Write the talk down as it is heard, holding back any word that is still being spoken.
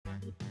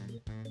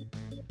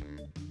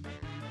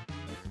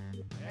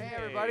Hey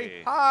everybody!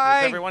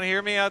 Hi. Does everyone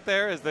hear me out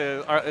there? Is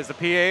the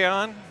PA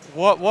on?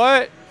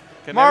 What?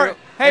 Can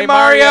Hey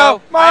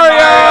Mario!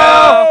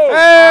 Mario!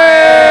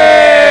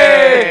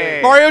 Hey!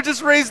 Mario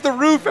just raised the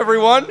roof,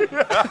 everyone.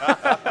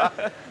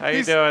 How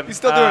you doing? He's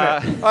still doing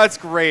it. Oh, that's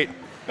great.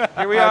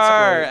 Here we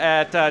are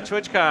at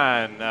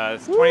TwitchCon.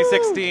 It's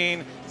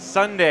 2016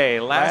 Sunday,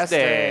 last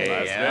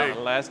day.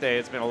 Last day.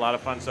 It's been a lot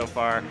of fun so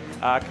far.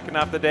 Kicking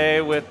off the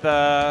day with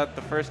the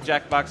first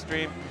Jackbox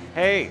stream.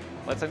 Hey,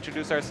 let's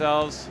introduce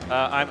ourselves.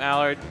 I'm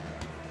Allard.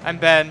 I'm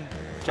Ben.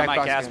 I'm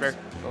iKasperr.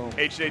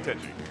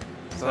 HJTenchi.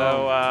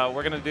 So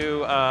we're going to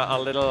do a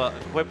little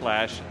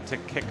Quiplash to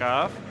kick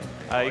off.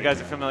 You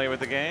guys are familiar with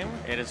the game?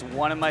 It is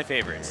one of my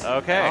favorites.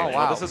 Okay. Oh, wow.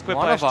 Well, this is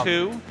Quiplash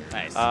 2.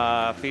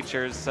 Nice.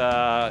 Features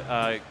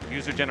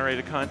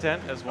user-generated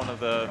content as one of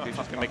the features.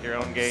 You can make your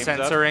own games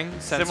Censoring.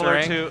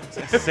 Similar to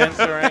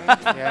censoring.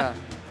 Yeah.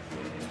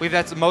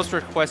 That's the most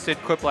requested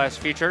Quiplash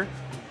feature.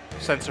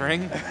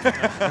 Censoring.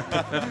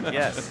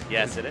 Yes,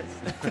 it is.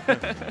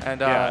 And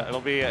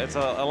yeah, it's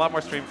a lot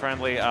more stream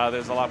friendly.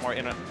 There's a lot more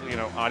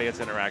audience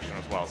interaction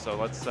as well. So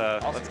let's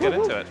get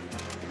into it.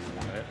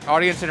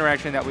 audience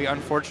interaction that we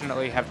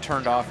unfortunately have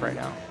turned off right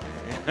now.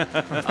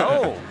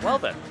 Oh, well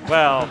then.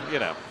 Well,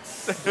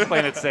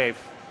 playing it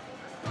safe.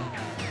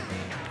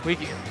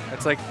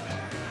 It's like,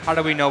 how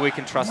do we know we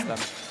can trust them?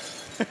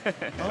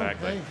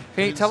 Exactly.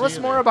 Can you tell us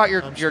more about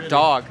your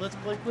dog?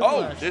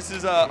 Oh, this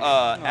is at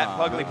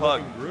Pugly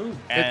Pug.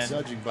 And It's-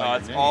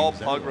 it's all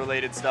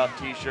Pug-related stuff,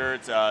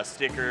 T-shirts,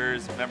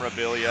 stickers,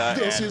 memorabilia.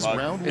 This is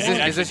round Is one.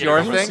 this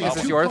your thing? Is Two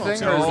this your prompts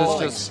thing, or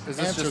and is this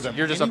answer just them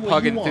you're just a any way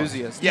pug you want.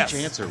 enthusiast? Yes.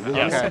 Each answer will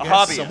Yes. go A against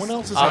hobbyist. someone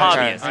else's A answer.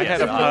 hobbyist. I had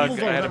a If pug.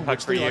 you I had a vote pug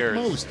which for they like years.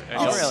 most,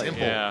 And it's really?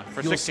 simple. Yeah,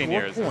 for You'll 16 score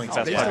years. points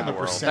That's based best on in the the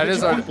world. percentage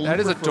That of people is who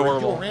prefer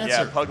adorable. your Yeah,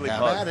 answer. Pugly Have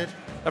Pug. at it.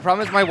 The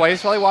problem is my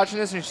wife's probably watching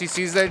this, and she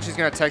sees that, and she's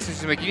gonna text me.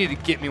 She's like, "You need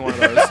to get me one of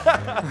those."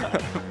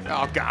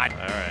 Oh God.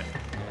 All right.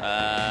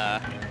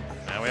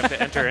 Now we have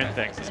to enter in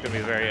things. It's going to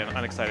be a very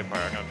unexciting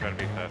part. I'm going to try to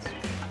be fast.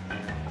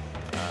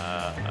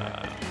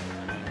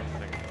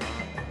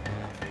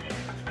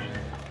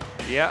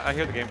 Yeah, I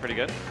hear the game pretty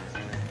good.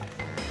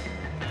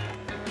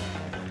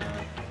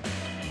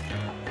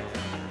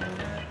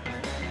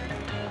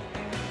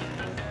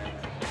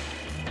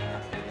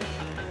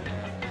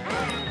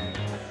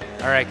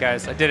 All right,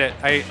 guys, I did it.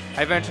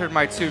 I've entered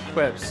my 2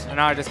 quips, and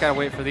now I just gotta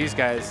wait for these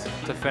guys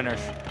to finish.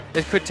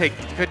 It could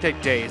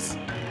take days.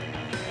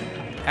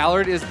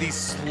 Allard is the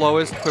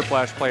slowest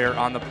Quiplash player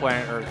on the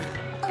planet Earth.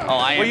 Oh,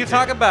 I am. What are you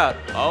talking about?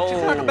 Oh. What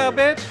you talking about,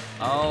 bitch?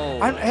 Oh.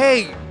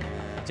 Hey,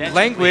 Attention,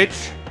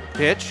 language,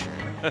 bitch.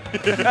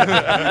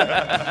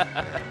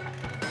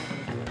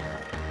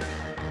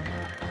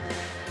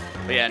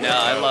 But yeah, no,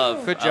 I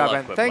love. Good I job,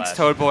 love man. Thanks, Quiplash.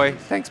 Toadboy.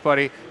 Thanks,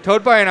 buddy.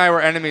 Toadboy and I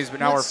were enemies, but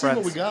now Let's see we're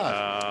what we friends.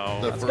 got.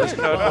 Oh, The first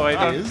Toadboy,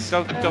 prompt is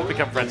don't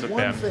become friends with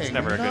one Ben. It's thing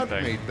never a good not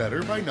thing. made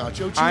better by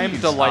nacho cheese. I'm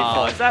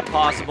delightful. Oh, is that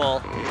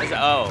possible?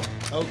 Oh.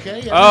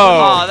 Okay.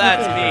 Oh. Oh,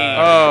 that's mean.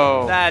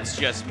 Oh. That's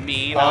just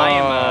mean. Oh.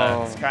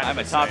 I'm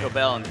a Taco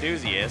Bell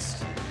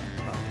enthusiast.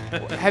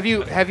 Have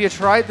you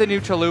tried the new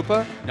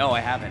chalupa? No,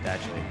 I haven't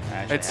actually. I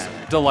actually It's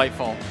haven't.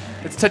 delightful.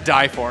 It's to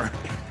die for.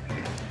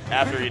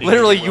 After eating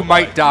Literally, it, you we'll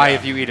might buy- die yeah.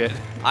 if you eat it.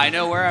 I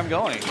know where I'm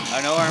going.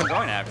 I know where I'm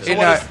going after. So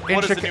this.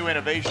 what is in the new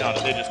innovation on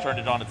it? They just turned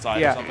it on its side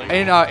or Yeah, something?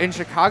 in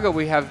Chicago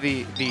we have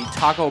the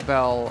Taco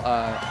Bell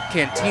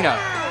cantina.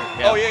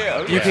 Oh, yeah.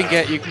 Okay. You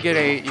can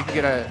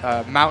get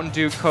a Mountain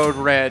Dew Code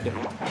Red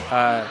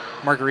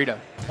margarita.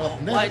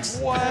 Up next,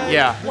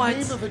 Yeah. the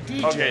name of a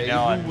DJ Okay,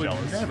 now I'm who would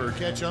jealous. never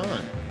catch on.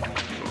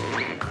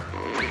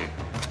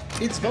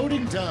 It's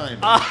voting time.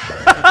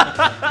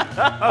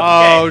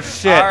 Oh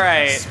shit! All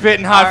right.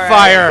 Spitting hot All right.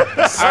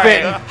 fire.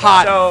 Spitting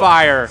hot So,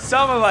 fire.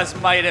 Some of us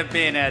might have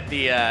been at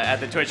the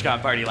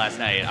TwitchCon party last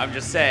night. I'm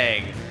just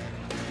saying.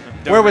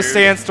 Where was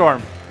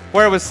Sandstorm?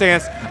 Where was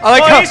Sandstorm? I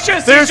like Well, how he's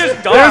just there's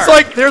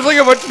dark. there's like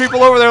a bunch of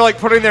people over there like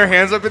putting their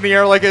hands up in the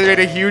air like they made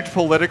a huge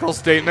political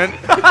statement.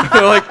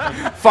 They're like,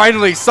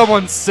 finally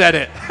someone said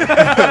it.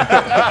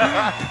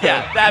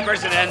 Yeah, that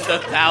person ends the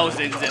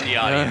thousands in the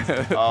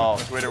audience. Oh,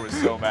 Twitter was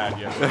so mad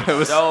yesterday. It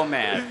was So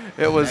mad.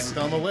 it was Next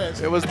on the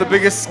list. it was the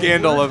biggest a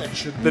scandal word that of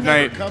should the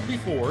never night. come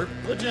before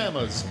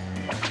pajamas.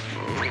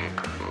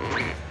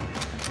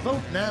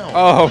 Vote now.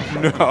 Oh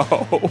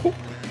no.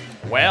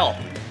 Well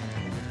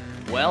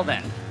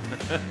then.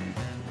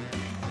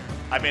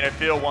 I mean, I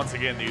feel once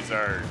again these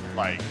are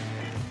like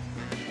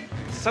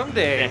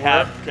Someday, they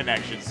have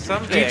connections.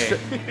 someday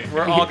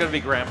we're all going to be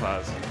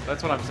grandpas.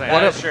 That's what I'm saying.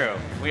 That is true.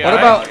 We What are.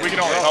 about We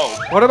can only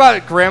hope. what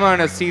about grandma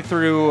in a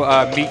see-through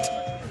meat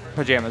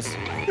pajamas?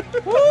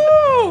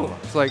 Woo!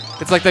 It's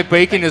like the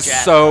bacon is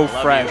Jack, so love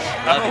you. fresh.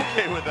 I'm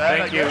okay with that.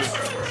 Thank I you,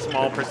 guess.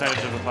 small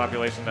percentage of the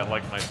population that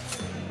like my...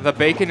 The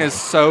bacon is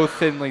so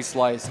thinly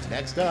sliced.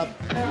 Next up,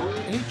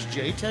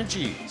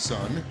 HJTenchi,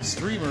 son,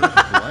 streamer,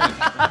 blank.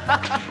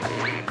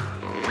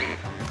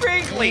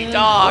 Wrinkly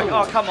dog.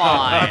 Oh, come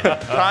on.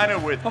 Kind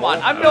of with. Come on.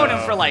 I've known him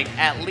for like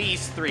at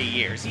least 3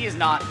 years. He is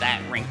not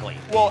that wrinkly.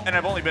 Well, and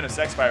I've only been a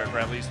sex pirate for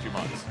at least 2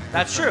 months.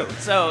 That's true.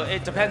 So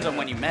it depends on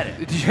when you met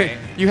it.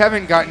 You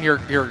haven't gotten your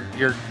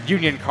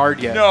union card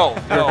yet. No.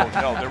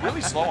 They're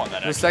really slow on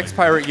that. The Sex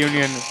Pirate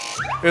Union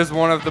is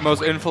one of the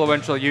most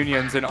influential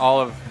unions in all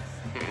of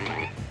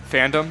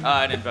fandom.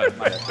 I didn't vote.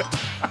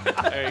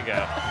 There you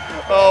go.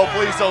 Oh,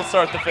 please don't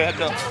start the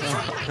fandom.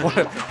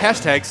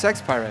 Hashtag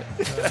Sex Pirate.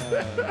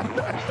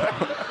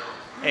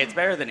 Hey, it's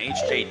better than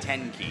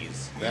HJ10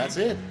 keys. That's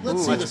it.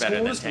 Let's see much the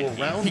better than scores 10 for keys.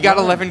 round He got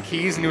one. 11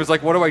 keys and he was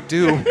like, what do I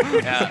do?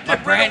 Yeah, my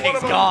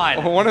branding's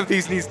gone. One of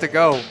these needs to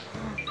go.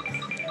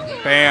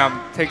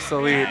 Bam. Takes the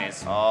lead.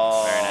 Nice.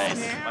 Oh, Very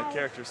nice. My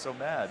character's so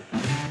mad.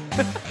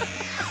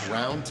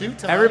 Round 2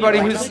 time. Everybody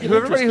Let's who's make it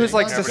everybody who's interesting.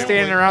 likes to Everyone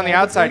stand around the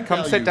all outside, point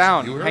come sit values.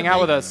 down, You heard hang out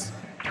me. with us.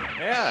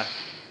 Yeah.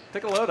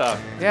 Take a load off.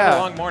 It's Yeah. been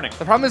a long morning.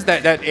 The problem is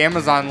that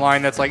Amazon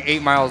line that's like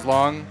 8 miles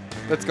long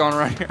that's going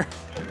around here.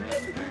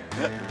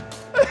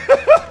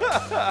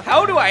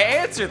 How do I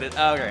answer this?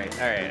 Oh, all right.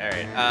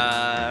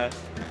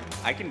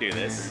 I can do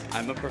this.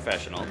 I'm a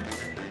professional.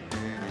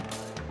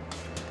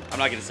 I'm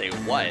not gonna say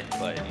what,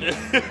 but.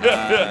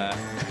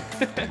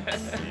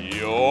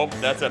 Yup.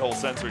 That's that whole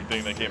censoring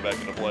thing that came back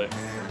into play.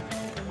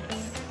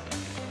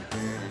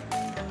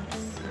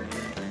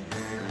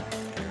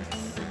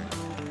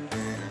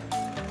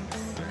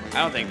 I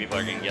don't think people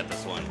are gonna get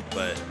this one,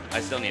 but I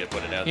still need to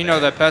put it out You there. know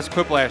that best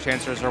Quiplash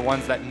answers are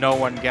ones that no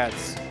one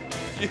gets.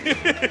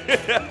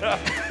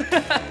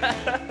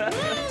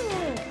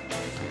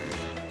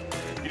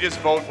 You just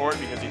vote for it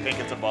because you think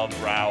it's above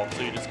brow,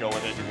 so you just go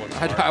with it. You look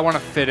smart. I want to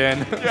fit in.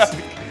 Yeah.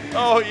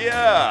 Oh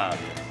yeah,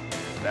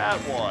 that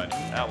one.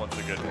 That one's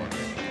a good one.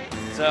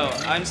 So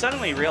I'm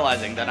suddenly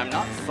realizing that I'm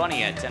not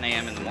funny at 10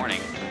 a.m. in the morning.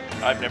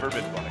 I've never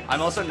been funny. I'm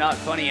also not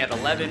funny at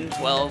 11,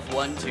 12,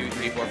 1, 2,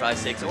 3, 4, 5,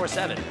 6, or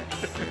 7.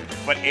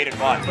 But 8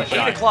 o'clock. But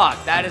 8 o'clock,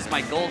 that is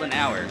my golden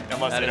hour.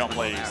 Unless That they is don't my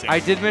play golden hour. 6. I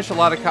did miss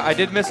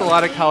a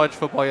lot of college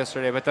football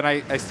yesterday, but then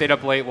I stayed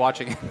up late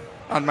watching it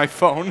on my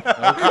phone. Okay,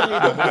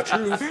 the whole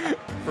truth.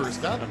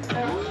 First up,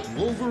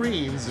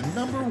 Wolverine's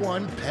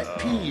 #1 pet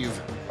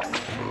peeve.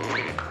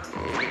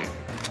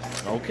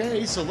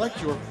 Okay,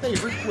 select your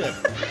favorite quip.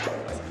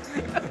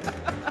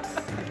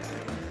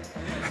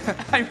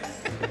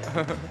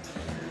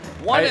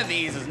 One of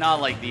these is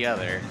not like the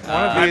other. One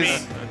of I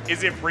these, mean,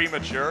 is it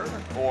premature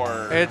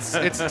or? it's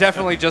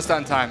definitely just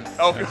on time.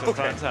 Oh, It's a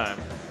okay. fun time.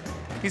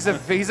 He's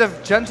a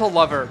gentle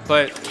lover,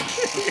 but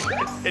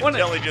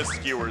Until he just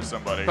skewers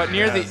somebody.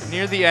 near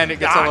Yes. the end it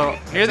gets a Ah, little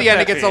It's a pet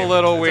peeve.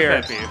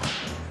 weird, It's a pet peeve.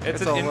 It's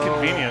It's an a little-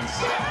 inconvenience.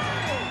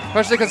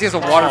 especially because he has a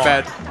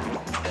waterbed.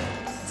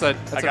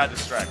 I got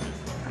distracted.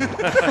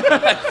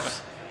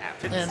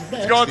 And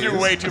next Gone through is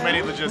way too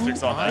many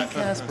logistics who on that.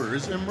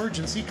 iKasperr's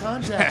emergency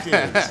contact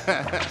is.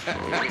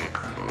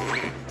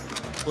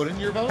 Put in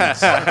your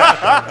votes.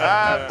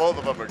 Both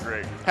of them are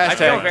great. I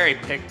feel Hashtag, very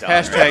picked on.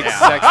 hashtag right now.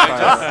 sex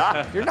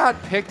fire. You're not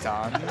picked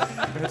on.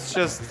 It's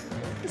just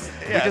we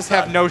Yeah, just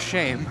have no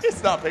shame.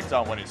 It's not picked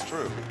on when it's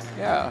true.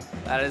 Yeah.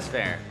 That is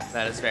fair.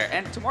 That is fair.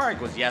 And Tomorrow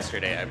was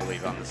yesterday, I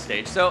believe, on the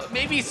stage. So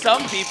maybe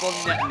some people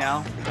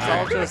no. It's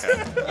all just.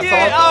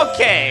 Yeah,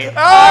 okay. All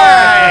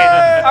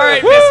right. All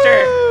right,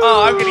 mister.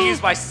 Oh, I'm going to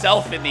use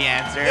myself in the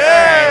answer. All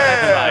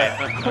right,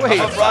 that's fine. Wait,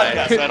 I'm a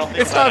broadcaster. I don't think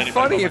it's about not anybody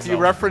funny but if you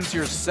myself. reference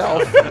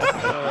yourself.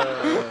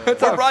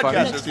 That's We're not funny.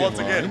 broadcasters. Next in Once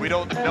again, line, we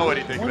don't know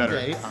anything One better.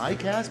 day,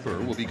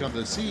 iKasperr will become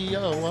the CEO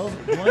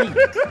of blank.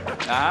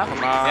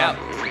 Yep.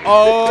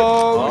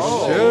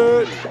 Oh,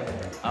 shit.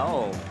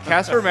 Oh.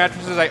 Casper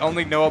mattresses I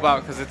only know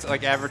about because it's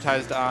like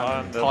advertised on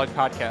On the- college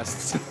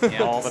podcasts.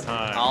 Yeah. All the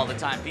time. All the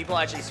time. People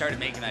actually started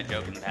making that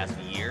joke in the past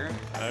year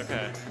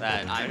Okay.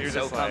 that I'm you're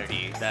so just like-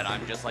 comfy that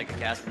I'm just like a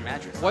Casper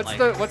mattress. I'm what's like,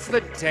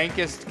 the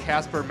dankest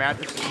Casper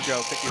mattresses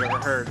joke that you ever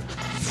heard?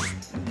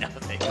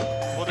 nothing?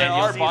 Well, there And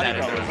you'll are see body that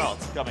in the colors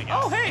results. coming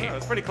out. Oh, hey. Oh,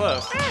 it's pretty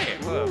close. Hey.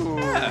 Close. Ooh.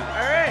 Yeah,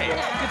 all right.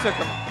 You took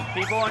them.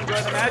 People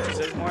enjoy the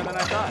mattresses more than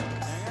I thought. There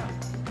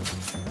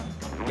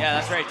you go. Yeah,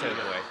 that's right,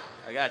 Togoy.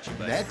 I got you,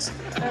 buddy. Next,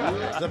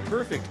 the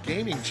perfect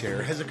gaming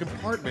chair has a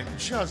compartment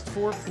just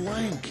for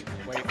blank.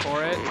 Wait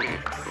for it.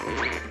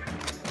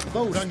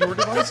 Vote on your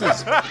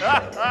devices. All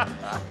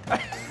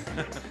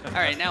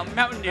right, now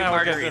Mountain Dew Now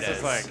look at margaritas. this,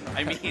 it's like-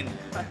 I mean,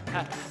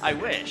 I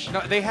wish.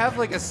 No, they have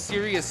like a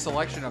serious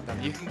selection of them.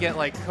 You can get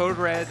like Code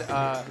Red.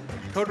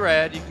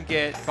 You can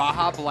get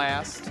Baja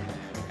Blast.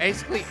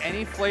 Basically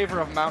any flavor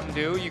of Mountain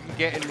Dew you can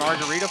get in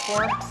margarita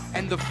form,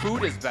 and the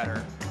food is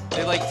better.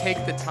 They like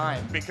take the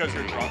time. Because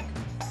you're drunk.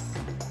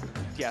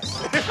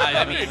 Yes.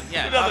 I mean,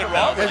 yeah. There's nothing Taco wrong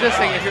Bell. They're just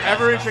saying if you're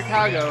ever in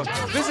Chicago,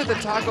 visit the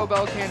Taco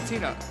Bell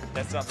Cantina.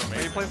 That sounds Are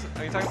you, amazing.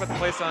 are you talking about the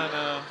place on?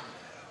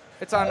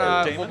 It's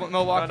on Damon?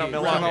 Milwaukee. No, It's Milwaukee.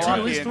 in Round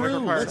Milwaukee two is in River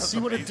through. Park. Let's see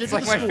what it did It's to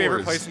like the my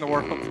favorite scores. place in the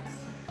world.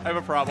 I have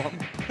a problem.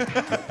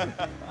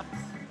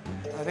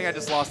 I think I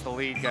just lost the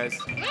lead, guys.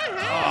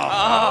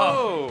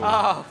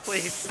 Oh,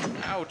 please.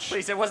 Ouch.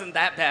 Please, it wasn't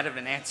that bad of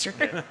an answer.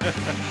 I'm going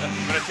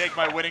to take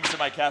my winnings to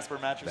my Casper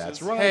mattresses.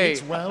 That's right. Hey,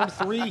 it's round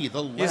 3.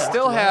 The last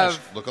still rush. have,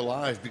 Look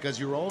alive because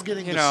you're all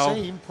getting you the know,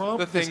 same prompt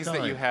the this things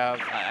time. that you have.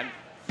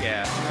 Yeah.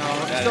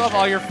 You that still is have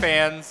all true. your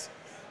fans.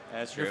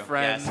 That's true. your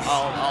friends. Yes,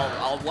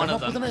 I'll one Come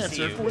of up them. with an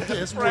see answer you. for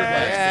this word Yeah,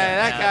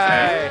 last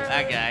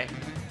that guy. That guy.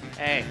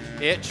 Hey.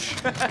 Itch.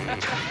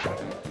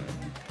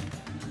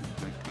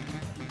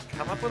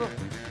 Come up with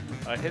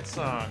a hit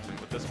song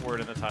with this word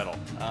in the title.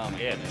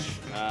 Itch.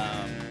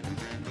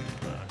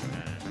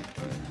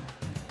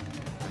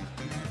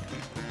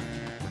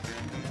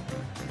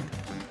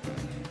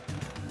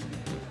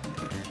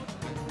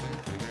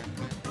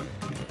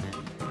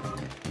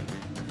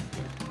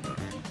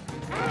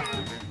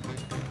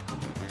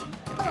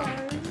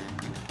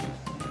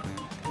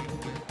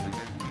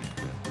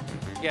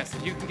 Yes,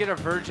 you can get a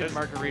virgin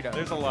margarita.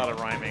 There's a lot of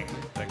rhyming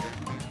that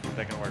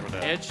can work with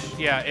that. Itch,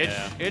 yeah, itch.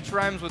 Yeah. Itch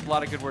rhymes with a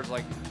lot of good words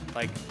like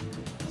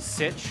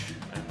Sitch,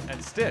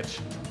 And Stitch.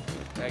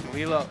 like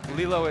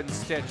Lilo and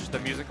Stitch, the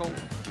musical.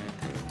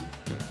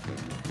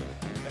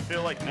 I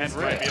feel like this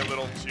And might be Rick. a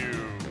little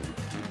too.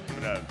 I'm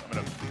gonna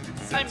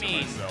I censor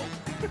mean,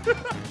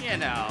 myself. you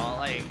know,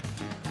 like,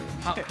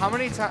 How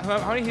many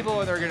people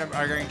are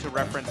going to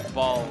reference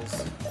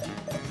balls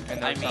in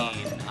their I song?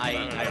 mean,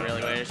 I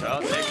really wish.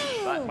 Oh, six.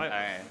 But, all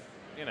right.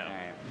 You know. All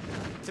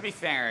right. To be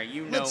fair,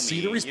 you know Let's me. see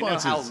the You know how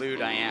responses.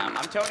 lewd I am.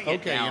 I'm toning it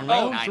Okay, down. in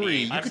Oh, round 3,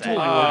 you 98%. can totally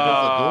award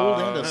both a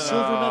gold and a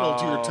silver medal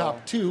to your Oh.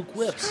 top 2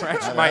 quips.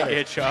 Scratch Have my at it.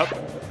 itch up.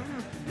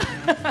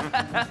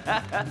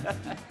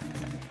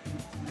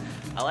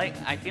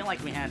 I feel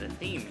like we had a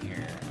theme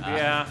here.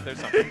 Yeah, there's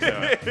something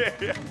to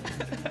it.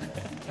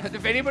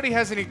 If anybody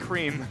has any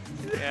cream,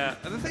 Yeah.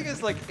 And the thing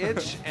is, like,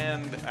 itch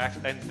and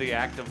the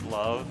act of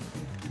love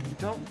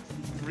don't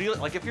really,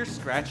 like, if you're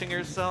scratching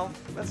yourself,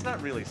 that's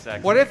not really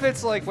sexy. what if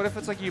it's like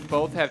you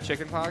both have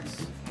chickenpox,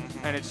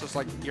 and it's just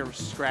like you're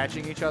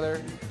scratching each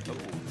other?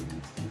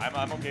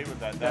 I'm okay with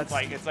that. That's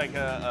It's like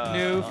a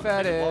New a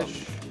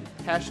fetish.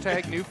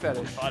 Hashtag new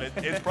fetish. But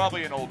it's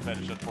probably an old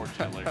fetish,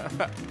 unfortunately.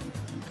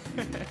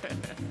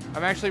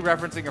 I'm actually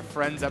referencing a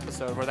Friends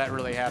episode where that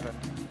really happened.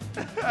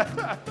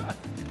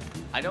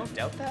 I don't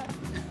doubt that.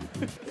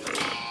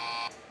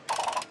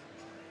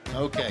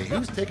 Okay,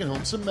 who's taking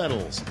home some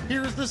medals?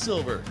 Here's the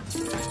silver.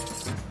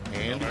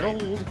 And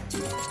gold.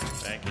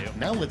 Thank you.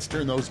 Now let's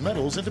turn those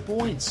medals into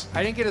points.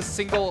 I didn't get a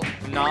single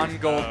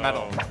non-gold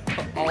medal.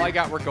 All I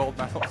got were gold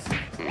medals.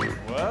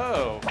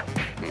 Whoa.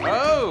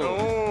 Oh.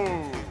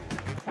 Oh.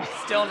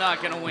 Still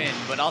not gonna win,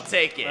 but I'll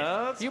take it.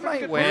 That's You pretty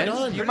might good win. Right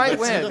on. You might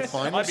Let's see win. the That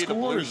final might be the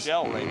blue scores.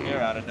 shell right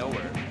there out of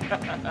nowhere.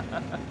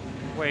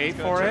 Wait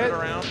Gonna for turn it.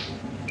 around.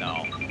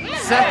 No.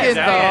 Second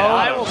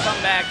I though. will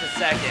come back to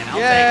second. I'll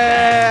Yeah.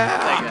 take that.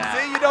 I'll take that.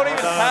 See, you don't even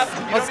have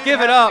to. Let's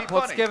give it up.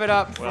 Let's give it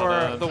up Well for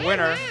done. the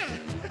winner,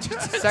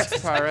 Sex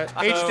Pirate.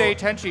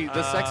 HJTenchi,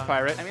 the Sex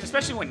Pirate. I mean,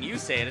 especially when you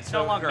say it, it's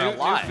no longer a new,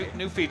 lie.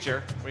 new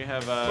feature. We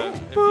have,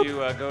 if you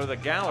go to the Oh,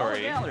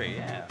 gallery, gallery,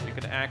 yeah. you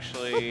can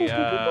actually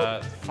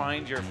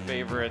find your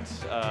favorite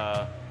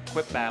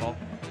quip battle.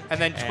 And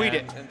then tweet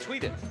it. And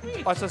tweet it.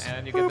 Watch this.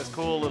 And you get this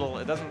cool little,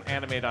 it doesn't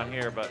animate on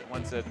here, but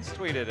once it's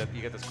tweeted,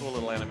 you get this cool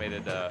little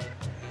animated And,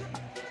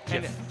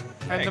 GIF.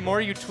 and the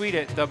more you tweet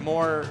it, the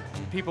more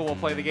people will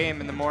play the game,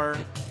 and the more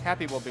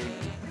happy we'll be.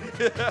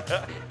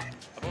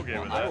 I'm okay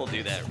with I that. will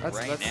do that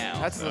right now.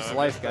 That's this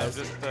life, guys.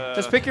 Just,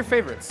 Just pick your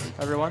favorites,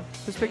 everyone.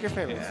 Just pick your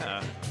favorites.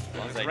 Yeah. As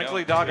long as I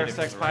Wrinkly don't Dog tweet or it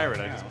Sex from the Pirate.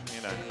 right I just, now.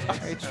 you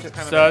know. that's kind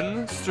of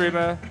Sun,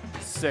 streamer,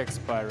 Sex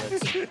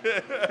Pirates.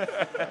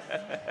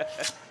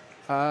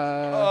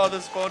 Oh,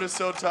 this phone is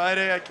so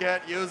tiny, I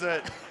can't use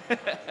it.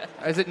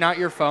 Is it not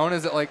your phone?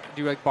 Is it like,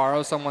 do you like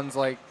borrow someone's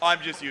like, I'm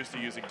just used to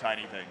using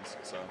tiny things,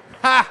 so.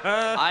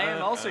 I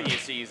am also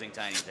used to using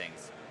tiny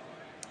things.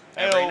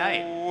 Every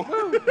night.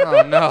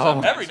 oh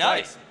no. Every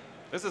night.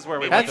 This is where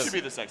we Maybe want you should be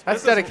this. the sex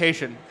That's person.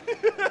 dedication.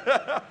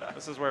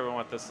 This is where we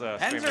want this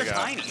Pens stream are to go.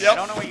 tiny. Yep. I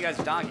don't know what you guys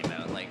are talking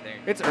about. Like they're.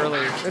 It's early.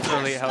 It's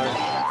early,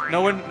 Heller.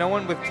 No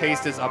one with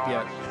taste is up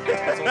yet. Did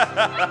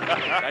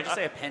I just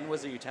say a pen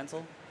was a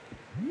utensil?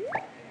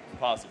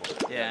 Possible.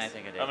 Yeah, I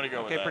think I did. I'm gonna go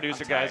with Okay, that.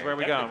 producer I'm guys, tired. where are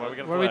we going? What are we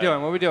gonna What are we play?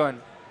 doing? What are we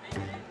doing?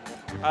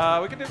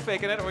 We can do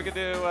Fakin' It, or we could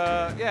do,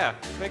 yeah,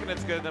 Fakin'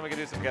 It's good, then we can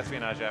do some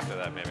Guesspionage after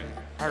that, maybe.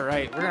 All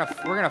right, we're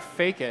gonna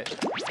fake it,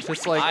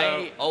 just like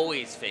I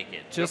always fake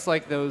it. just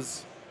like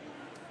those.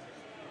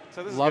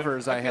 So this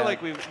Lovers is good. I I feel have.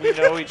 like we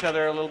know each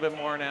other a little bit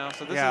more now,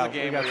 so this Yeah, is a we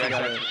game got where you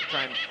actually together. have to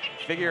try and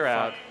figure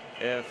out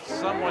if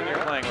someone you're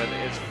playing with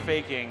is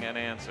faking an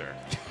answer.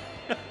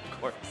 Of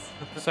course.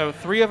 So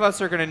 3 of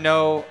us are gonna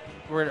know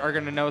are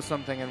gonna know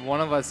something, and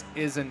 1 of us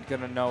isn't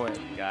gonna know it.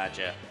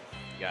 Gotcha.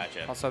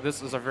 Gotcha. Also,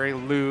 this is a very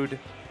lewd.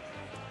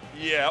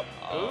 Yep.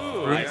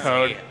 Oh, Room I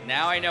code. see.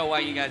 Now I know why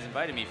you guys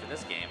invited me for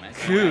this game. I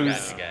see why I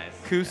Coos. got you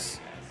guys.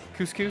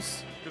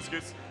 Couscous.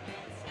 Goose.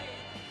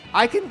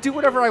 I can do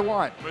whatever I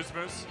want. Moose.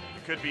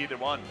 It could be either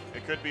one.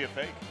 It could be a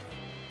fake.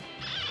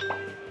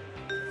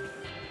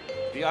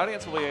 The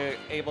audience will be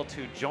able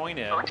to join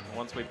in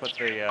once we put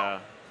the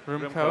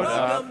Room code.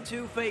 Welcome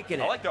to Fakin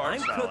It. I like the art I'm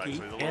style, Cookie, actually,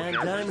 the little and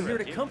characters I'm here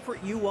to are cute.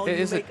 comfort you while It you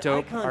is a make eye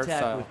dope art contact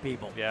style. with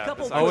people. Yeah,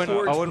 Couple this quick art style.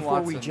 words Owen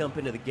before we Watson. jump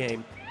into the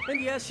game.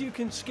 And yes, you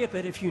can skip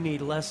it if you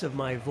need less of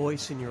my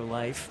voice in your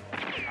life.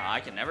 I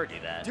can never do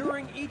that.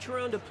 During each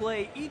round of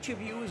play, each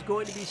of you is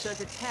going to be sent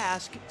a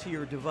task to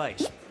your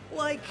device.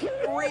 Like,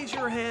 raise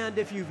your hand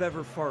if you've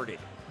ever farted.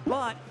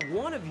 But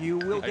one of you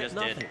will I get just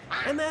did. nothing.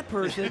 And that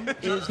person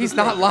is He's the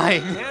not faker.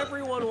 lying.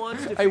 Everyone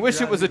wants to I wish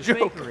figure it was out a who the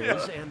joke. faker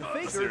is, and the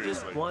faker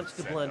just wants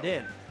to blend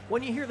in.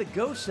 When you hear the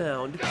go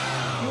sound,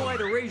 you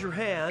either raise your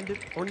hand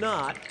or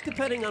not,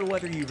 depending on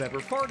whether you've ever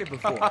farted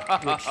before,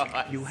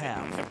 which you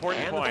have.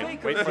 Important and point. the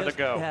faker Wait for the just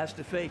go. has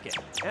to fake it.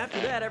 After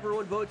that,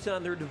 everyone votes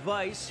on their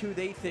device who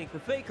they think the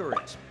faker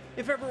is.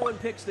 If everyone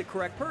picks the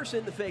correct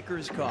person, the faker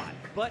is caught.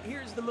 But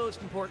here's the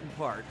most important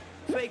part.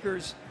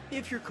 Fakers,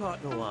 if you're caught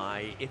in a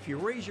lie, if you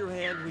raise your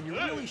hand when you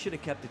really should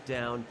have kept it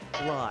down,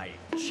 lie,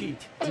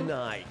 cheat,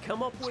 deny,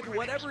 come up with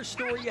whatever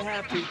story you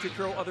have to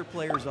throw other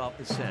players off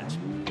the scent.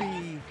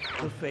 Be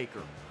the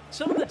faker.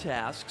 Some of the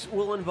tasks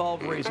will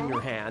involve raising your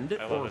hand,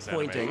 I love or this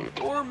pointing,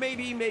 animation. or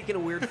maybe making a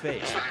weird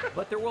face.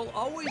 But there will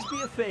always be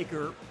a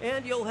faker,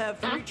 and you'll have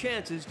 3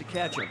 chances to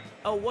catch him.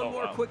 Oh, one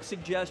more wow. quick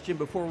suggestion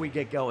before we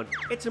get going.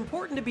 It's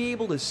important to be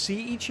able to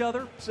see each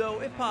other, so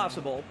if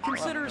possible,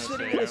 consider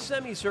sitting in a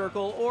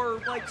semicircle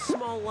or like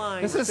small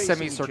lines. This is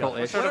facing each semicircle-ish.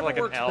 other. Sort of like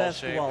an Whatever works L best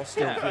shape. while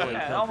still feeling Yeah,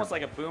 comfortable. almost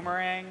like a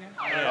boomerang.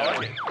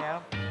 Yeah. Yeah.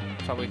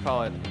 That's what we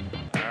call it.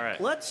 All right.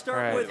 Let's start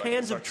All right. with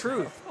Hands of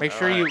Truth. Make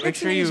sure you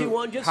It's an easy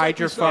one, just hide like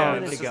we your saw a phone.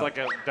 minute This is ago. like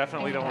a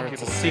definitely don't want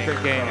It's people a to see secret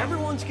your game. phone.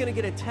 Everyone's going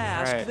to get a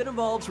task Alright. that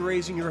involves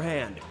raising your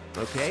hand.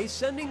 Okay,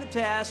 sending the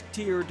task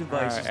to your All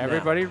devices right, now.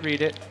 everybody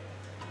read it.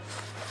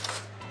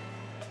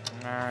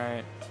 All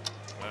right.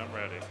 I'm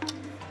ready.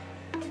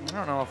 I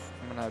don't know if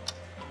I'm gonna.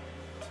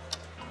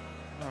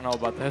 I don't know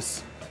about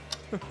this.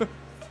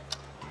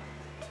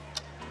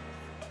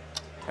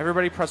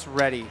 Everybody press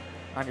ready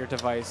on your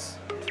device.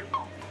 There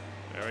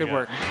we Good go.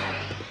 work.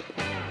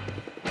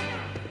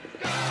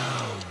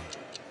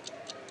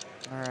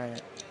 All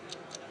right.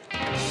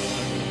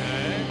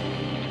 Okay.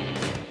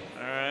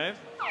 All right.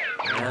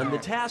 And the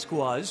task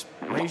was,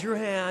 raise your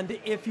hand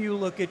if you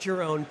look at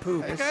your own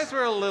poop. You guys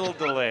were a little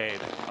delayed.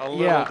 A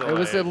little Yeah, delayed. it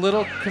was a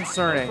little For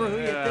concerning. who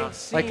you Yeah.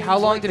 think Like, seems how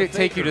long like did a it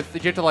take you faker. to?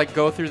 Did you have to like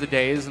go through the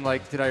days and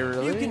like, did I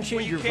really? You can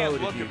change you your can't vote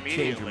if look you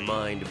change your immediately.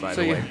 mind, by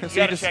So the you, way. so You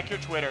gotta just, check your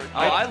Twitter. Oh,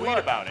 I tweet look.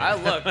 about it. I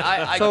look.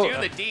 I So- do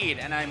the deed,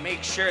 and I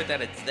make sure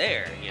that it's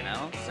there. You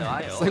know. So I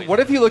it's always. like, what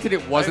if you looked at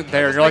it wasn't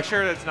there? Just You're make like,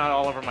 sure that it's not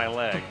all over my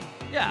leg.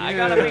 Yeah, I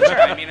gotta make sure.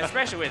 I mean,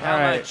 especially with all how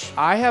right. much.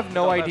 I have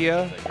no Sometimes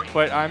idea, it's like-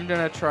 but I'm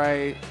gonna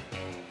try.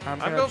 I'm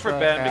gonna going for try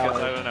Ben because I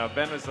Allard. don't know.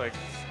 Ben was like,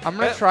 I'm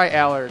gonna Ben- try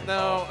Allard.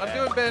 no, I'm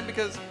doing Ben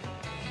because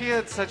he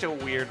had such a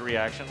weird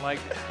reaction. Like,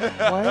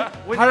 What?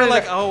 when How you're did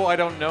like, I- oh, I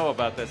don't know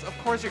about this. Of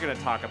course you're going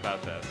to talk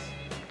about this.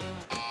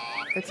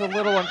 It's a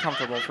little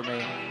uncomfortable for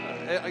me.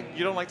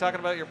 You don't like talking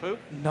about your poop?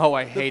 No,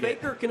 I The hate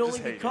it. faker can only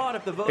Just be hate it. caught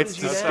if the vote It's is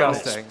unanimous.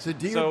 disgusting. So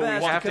do So your we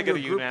best have to to come get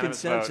a to a group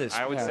unanimous consensus.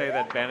 vote. I would Yeah. say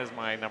that Ben is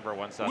my number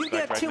one suspect You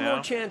get right 2 now.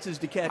 more chances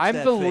to catch I'm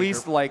that the faker.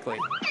 least likely.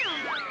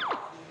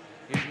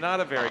 He's not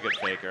a very good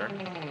faker.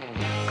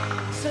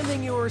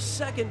 Sending your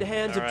second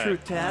Hands All of right.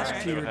 Truth task All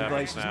right. to your See what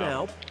happens devices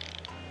now. now.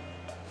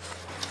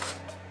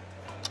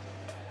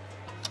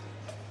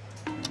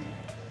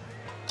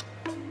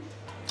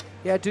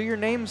 Yeah, do your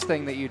names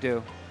thing that you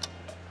do.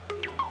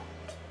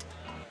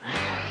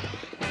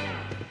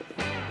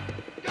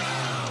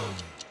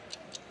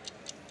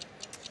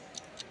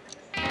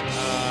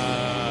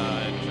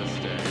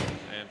 Interesting.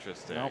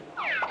 Interesting. Nope.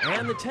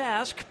 And the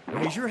task,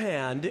 raise your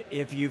hand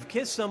if you've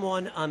kissed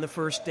someone on the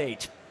first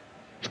date.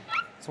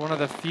 It's one of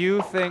the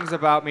few things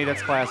about me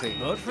that's classy.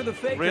 Vote for the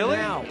faker Really?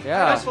 now.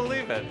 Yeah. I don't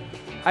believe it.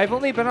 I've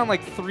only been on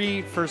like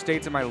 3 first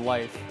dates in my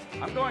life.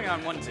 I'm going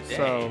on one today.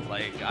 So-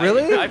 Like,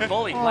 Really? I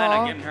fully plan Aw.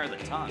 on getting her the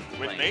tongue.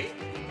 With like, me?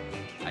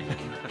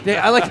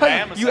 Yeah, I like how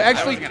am you a- I was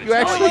actually gonna you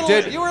tell actually you.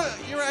 did. You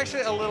were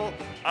actually a little.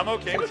 I'm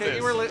okay with Okay, this.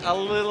 you were a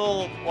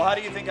little. Well, how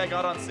do you think I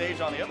got on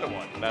stage on the other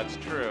one? That's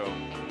true.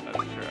 That's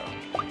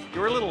true.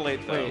 You were a little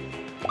late though.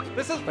 Wait,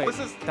 This is wait.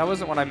 That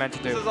wasn't what I meant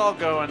to this do. is all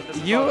going. This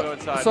is all You going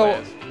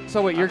sideways.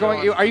 so wait. You're I'm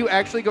going. going- Are you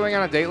actually going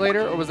on a date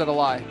later, or was that a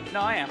lie? No,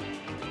 I am.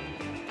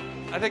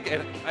 I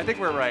think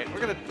we're right.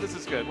 We're gonna. This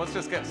is good. Let's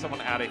just get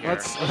someone out of here.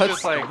 Let's-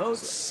 just like. Vote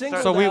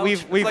singled So out.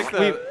 we've It's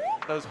like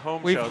those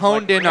home we've shows.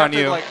 honed like, in we have on to,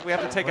 you. Like, we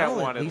have to take out Well,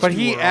 at one. least But you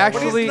he were all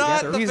actually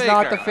together. he's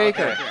not the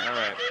faker. Okay, all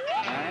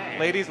right.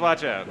 Ladies,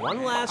 watch out.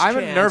 One last I'm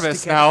chance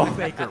nervous to catch now. the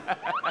faker.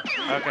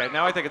 Okay,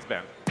 now I think it's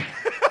Ben.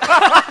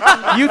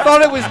 You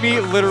thought it was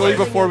me literally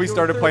before we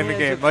started playing the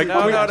game. Like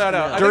No, we- no, no,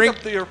 no. During I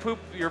think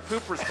your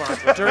poop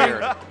response was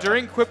weird.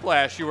 during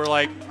Quiplash, you were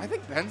like, I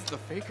think Ben's the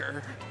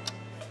faker.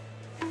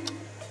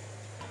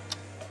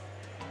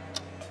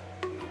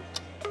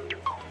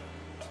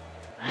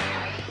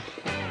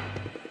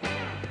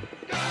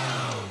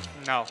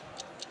 No,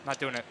 not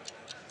doing it.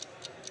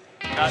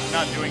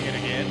 Not doing it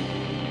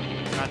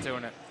again. Not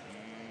doing it.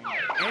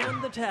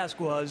 And the task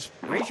was,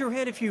 raise your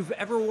hand if you've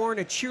ever worn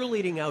a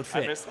cheerleading I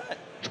outfit. missed that.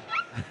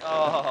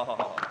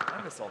 Oh.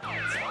 I miss all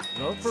that stuff.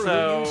 Vote for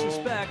So- who you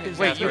suspect is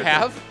Wait, you the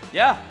have?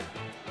 Yeah.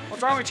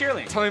 What's wrong with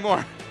cheerleading? Tell me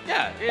more.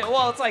 Yeah.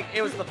 Well, it's like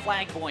it was the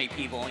flag point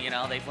people. You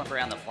know, they flip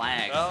around the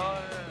flags.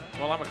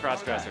 Well, I'm a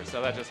cross-dresser,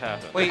 so that just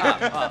happened. Wait,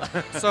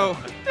 so,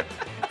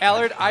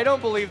 Allard, I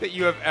don't believe that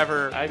you have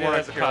ever I did worn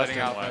as a cheerleading costume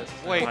outfits.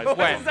 once. Wait, What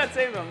when? does that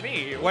say about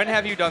me? When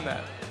have you done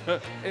that?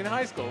 In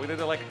high school, we did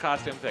like a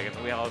costume thing,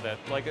 and we all did.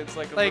 Like it's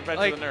like a Like,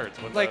 Revenge of the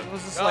Nerds. When like the,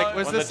 was this like,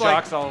 was when this the like,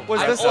 jocks all-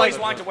 was I've this always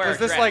like, wanted to wear was a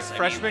this dress. like I mean,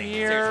 freshman like,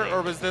 year, seriously.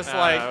 or was this it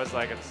like, was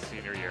like a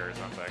senior year or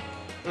something.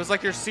 it was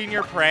like your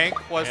senior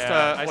prank was Yeah, to,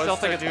 I was still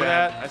to think it's do Ben.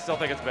 that? I still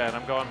think it's Ben.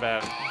 I'm going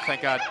Ben.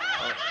 Thank God.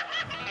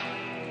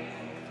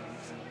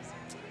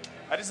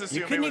 I just assume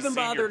You it couldn't was even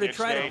senior bother to pitch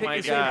try to day. pick my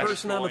the same gosh.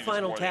 person on the Just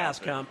final wore the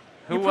task, outfit. Hump.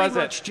 Who You was pretty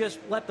it? much just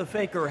let the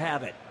faker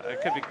have it.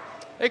 It could be.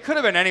 It could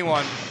have been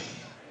anyone.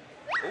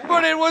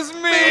 But it was me!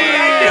 You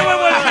guys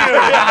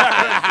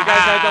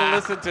had to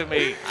listen to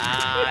me.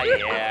 Ah,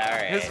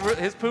 yeah. All right.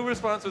 His poo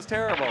response was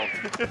terrible.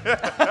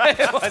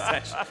 It was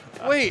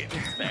actually. Wait.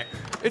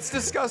 It's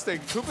disgusting.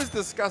 Poop is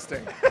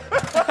disgusting.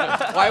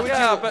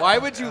 Why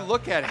would you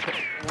look at it?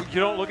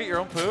 You don't look at your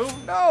own poo?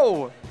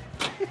 No.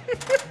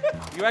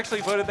 You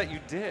actually voted that you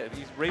did.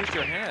 You raised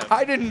your hand.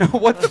 I didn't know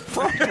what the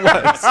problem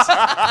was.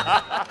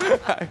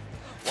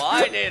 Well,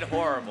 I did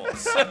horrible.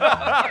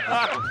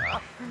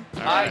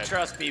 I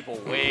trust people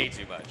way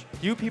too much.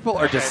 You people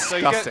are So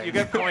disgusting. you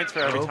get points for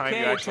every time you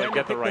Okay, actually time to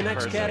get the pick right the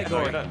next person.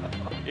 category. Even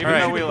All right.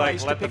 though we like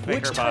Device to let the pick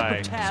which faker type by.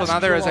 of task So now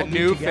there is you'll a all do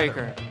new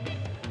together.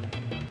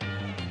 faker.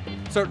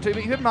 So to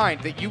keep in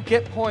mind that you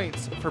get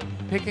points for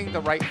picking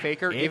the right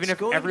faker, It's even if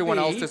going to everyone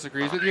else be-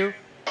 disagrees with you,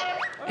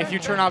 if you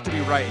turn out to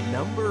be right.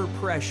 Number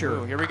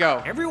pressure. Ooh, here we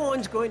go.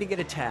 Everyone's going to get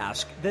a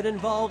task that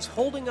involves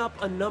holding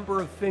up a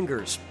number of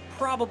fingers,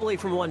 probably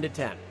from 1 to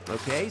 10.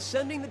 Okay,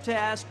 sending the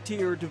task to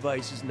your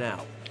devices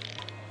now.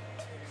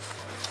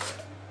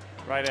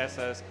 Right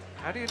says,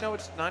 how do you know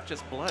it's not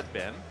just blood,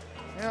 Ben?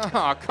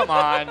 Oh, come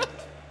on. All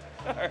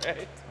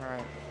right. All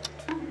right.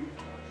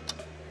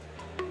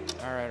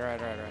 All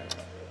right.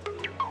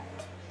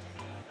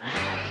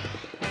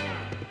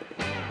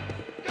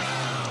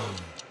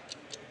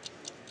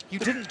 You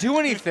didn't do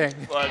anything.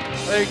 But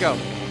There you go.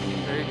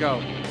 There you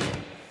go.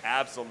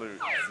 absolute.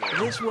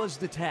 This was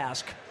the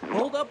task.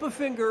 Hold up a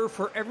finger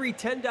for every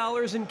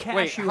 $10 in cash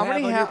Wait, you how have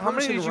many on ha- your how many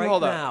person did you right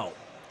hold up? now.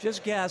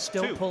 Just guess.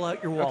 Don't 2. pull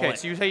out your wallet. Okay,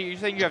 so you're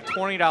saying you have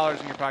 $20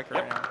 in your pocket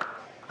right now.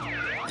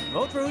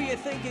 Vote for who you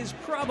think is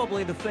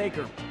probably the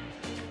faker.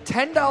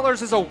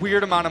 $10 is a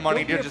weird amount of money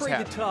Don't be to just afraid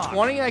have. to talk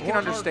 20 I can or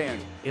understand.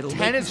 argue. It'll 10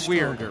 make you is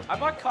weird. stronger. I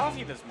bought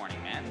coffee this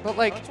morning, man. But,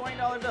 like- A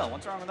 $20 bill.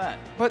 What's wrong with that?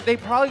 But they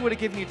probably would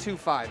have given you 2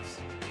 5s.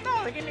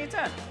 No, they gave me a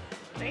 10.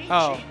 They ain't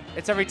Oh, cheap.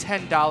 it's every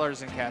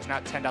 $10 in cash,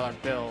 not $10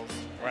 bills.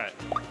 Right.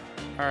 All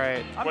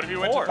right. I'm What if you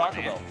went to bored, Taco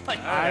man. Bell? Like,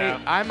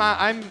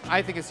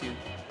 I think it's you.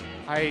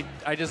 I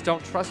just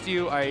don't trust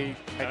you. I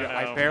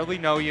know. barely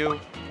know you.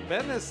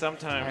 Ben has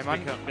sometimes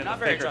I'm been the not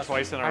very faker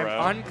trustworthy. twice in a I'm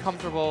row,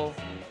 uncomfortable.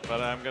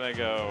 but I'm going to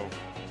go.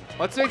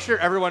 Let's make sure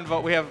everyone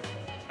vote. We have.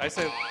 I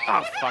say,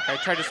 Oh fuck! I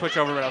tried to switch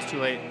over, but I was too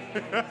late.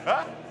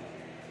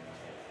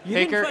 You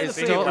Faker didn't find is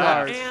the still faker,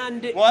 ours.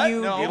 and What?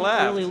 you No. didn't You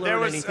laughed. really There learn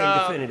was, anything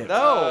definitive.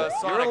 no,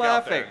 Sonic you were out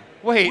laughing. there.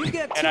 Wait, You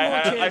get 2 And more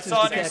I chances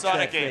saw to new catch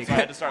Sonic that games, so I faker.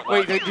 had to start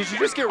wait! laughing. Did you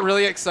just get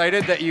really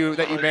excited that you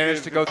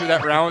managed to go through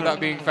that round without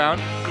being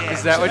found?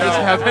 Is that what just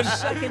Your happened?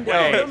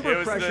 secondary Wait, number it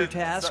was pressure the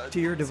task to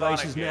your Sonic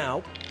devices game.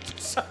 now.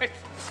 sorry.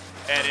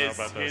 And know his,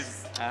 about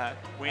this.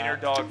 wiener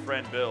dog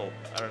friend Bill.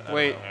 I don't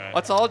Wait, know.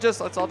 let's all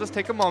just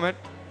take a moment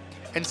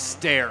and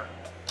stare.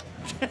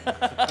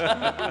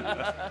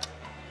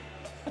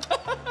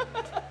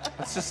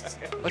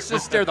 let's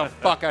just stare the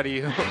fuck out of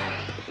you.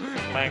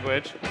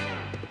 Language.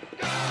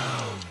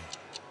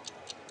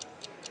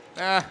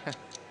 Ah,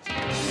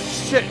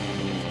 shit,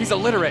 he's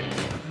illiterate.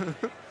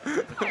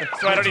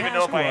 So I don't even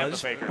know if Task I am the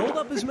was, faker. hold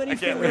up as many I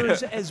can't read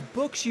fingers as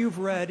books you've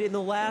read in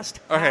the last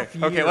Okay, half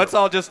year. okay, let's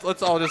all just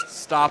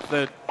stop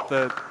the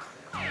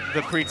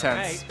Hey,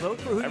 pretense. vote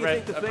for who I you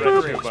read, think the I've faker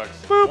read 2 is.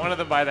 books. One of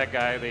them by that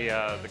guy, the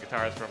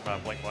guitarist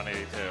from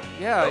Blink-182.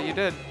 Yeah, you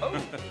did.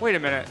 Wait a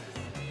minute.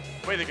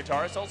 Wait, the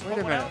guitarist also Wait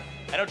put a one minute. out?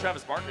 I know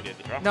Travis Barker did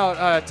the drummer.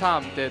 No,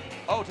 Tom did.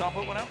 Oh, Tom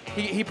put one out?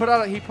 He put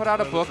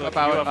out a book the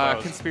about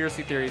UFOs.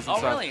 conspiracy theories and Oh,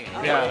 stuff. really?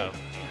 Oh, Yeah. wow.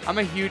 I'm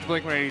a huge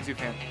Blink-182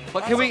 fan.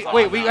 But That's can we a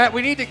wait? fun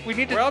We need to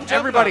We're all jumping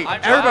everybody on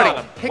him.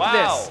 everybody pick Wow.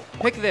 this.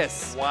 Pick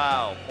this.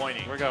 Wow,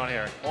 pointing. We're going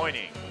here.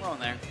 Pointing. I'm on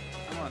there.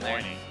 I'm on there.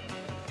 Pointing.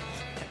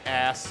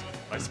 Ass.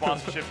 My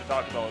sponsorship to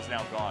Taco Bell is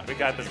now gone. We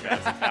got this, Now man.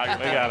 you're We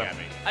looking got at him.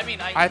 me. I mean,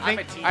 I I'm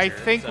think- a teacher. I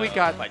think we so,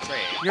 got- by trade.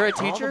 You're a All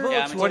the teacher? votes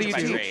Yeah, I'm a What do teacher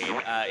you by teach? trade.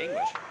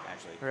 English,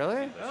 actually.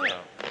 Really?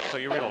 So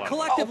you read a lot.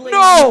 Collectively,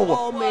 No! you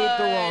all made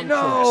the wrong choice.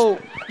 No,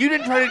 you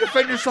didn't try to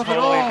defend yourself at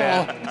Totally all.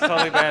 bad. It's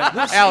totally bad.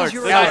 This Allard, is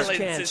your Allard. last Silence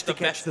chance is to the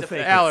catch best the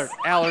defense.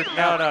 faker. Allard.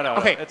 No.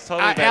 Okay, It's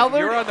totally bad. Allard,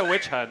 You're on the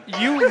witch hunt.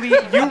 You read.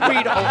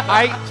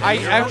 I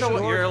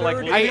actually. You're like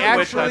leading I the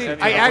witch hunt actually,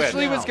 and I you're a witch.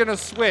 actually was gonna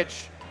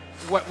switch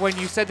when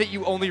you said that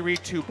you only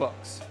read 2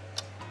 books.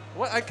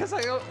 What? Because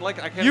I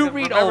can't You even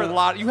read a remember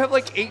lot. You have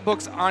like 8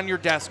 books on your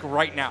desk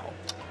right now.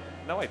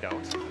 No, I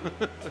don't.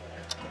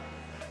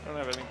 I don't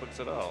have any books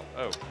at all.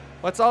 Oh.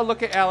 Let's all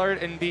look at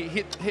Allard and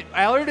be.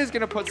 Allard is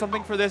going to put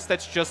something for this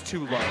that's just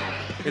too low,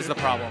 is the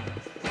problem.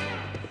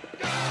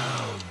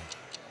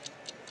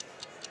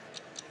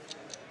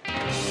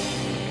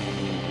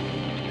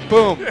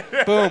 Boom,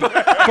 boom, boom.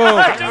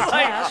 Just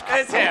like,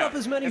 it's Hold him. up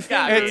as many It's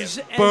gotta be fingers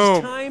him. as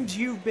Boom. times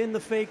you've been the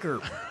faker.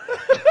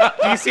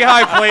 Do you see how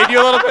I played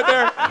you a little bit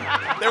there?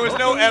 There was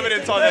no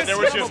evidence on that. There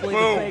was just Probably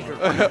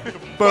the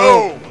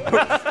boom.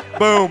 faker.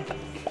 Boom.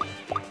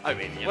 I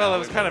mean, you Well, know, it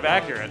was kind of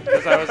accurate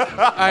because I was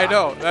I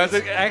know. That's.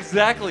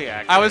 exactly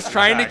accurate. I was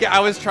trying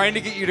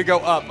to get you to go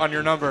up on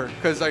your number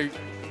because by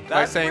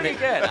That's saying pretty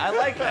that good. I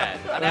like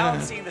that. Now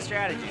I'm seeing the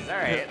strategies. All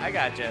right, I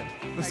gotcha.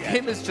 this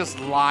game is just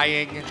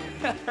lying.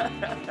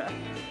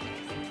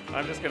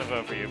 I'm just gonna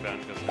vote for you, Ben,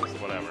 because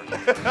it's whatever.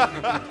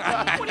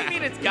 What do you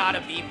mean it's gotta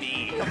be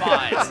me? Come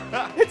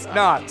on. It's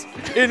not.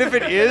 And if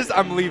it is,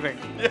 I'm leaving.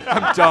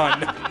 I'm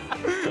done.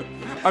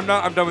 I'm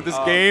done with this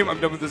game. I'm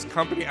done with this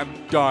company. I'm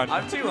done.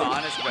 I'm too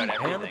honest about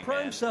everything. And the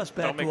prime man.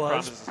 suspect Don't make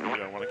was. promises you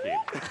don't want to keep.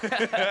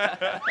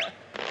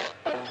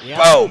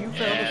 Yeah, Boom. you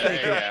found the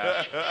faker.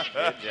 Yeah.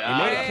 Good You job.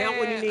 made it count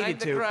when you needed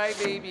to.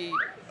 crybaby.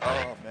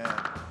 Oh, man.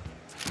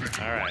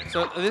 All right.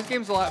 So this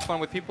game's a lot of fun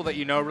with people that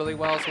you know really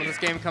well. So when this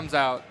game comes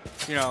out,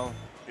 you know,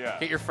 Yeah.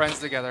 get your friends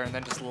together and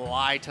then just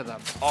lie to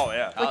them. Oh,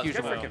 yeah. Oh, it's good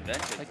usual. for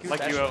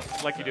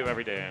conventions. Like you do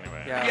every day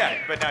anyway. Yeah. Yeah,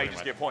 but now you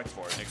just get points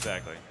for it.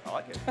 Exactly. I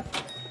like it.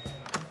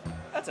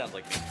 That sounds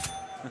like me.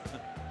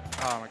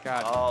 Oh my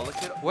god. Oh, look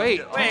at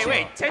Wait.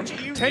 Wait, Tenchi,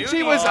 you knew Tenchi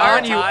the was entire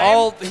on you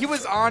time? he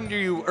was on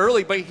you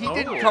early, but he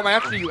didn't come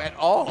after you at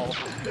all.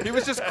 He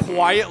was just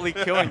quietly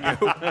killing you.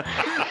 All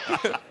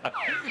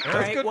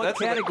right, good. what That's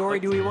category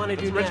do we want to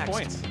do Rich next?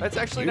 points. That's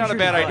actually Use not a your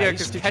bad idea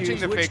device because to catching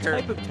choose the which faker.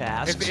 type of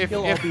tasks If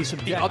you'll all be the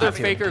subjected other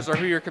to. fakers are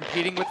who you're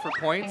competing with for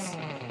points,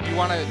 you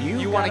want to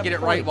got get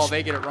it right points. while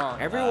they get it wrong.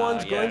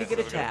 Everyone's going to yes, get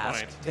a those are good task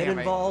points. that Damn it.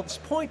 involves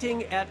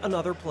pointing at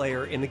another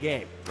player in the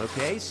game.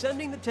 Okay,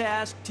 sending the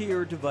task to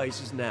your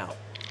devices now.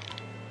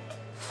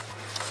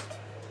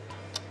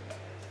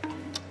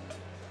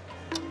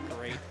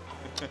 Great.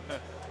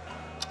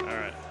 All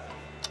right.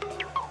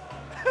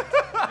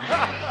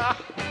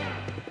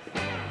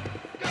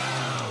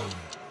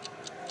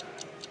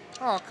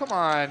 Oh, come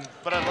on.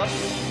 But I love you.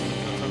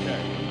 That's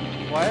okay.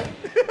 What?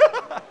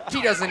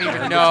 He doesn't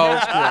even know.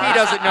 He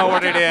doesn't know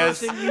what it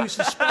is. The person you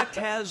suspect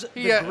has the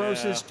Yeah.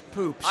 grossest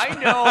poops.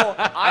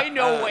 I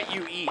know what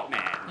you eat,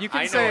 man. You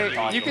I can know what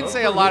say you eat. can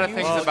say a lot of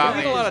things Well, about I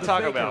me. eat a lot of The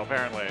Taco faker. Bell,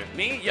 apparently.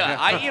 Me? Yeah,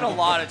 I eat a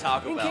lot of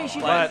Taco In Bell. case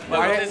you But didn't look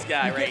know, at this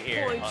guy you right get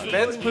here. points. He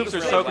Ben's eats poops are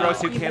really so well.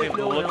 gross you Even can't if even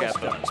no one look else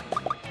at them. does.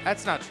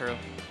 That's not true.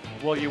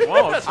 Well, you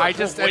won't. I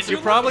just Would You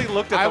probably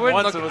looked at I them wouldn't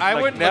once look. and was I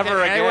like, wouldn't never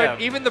look at,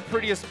 again. even the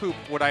prettiest poop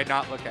would I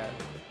not look at.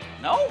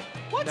 No?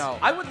 What? No.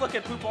 I would look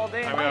at poop all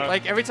day. I mean,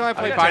 Like every time I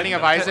play got Binding Tenchi.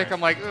 of Isaac, I'm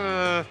like,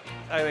 ugh.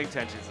 I think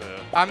Tenchi's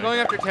a... I'm going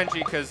after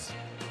Tenchi because,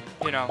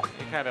 you know.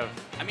 He kind of...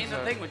 I mean, the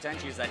thing with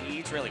Tenchi is that he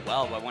eats really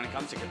well, but when it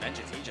comes to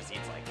conventions, he just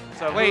eats like.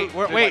 So Wait,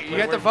 who- wait, you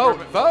have to vote.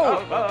 we're-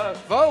 Vote. oh,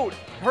 Vote.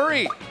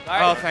 Hurry.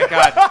 right. Oh, thank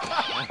God.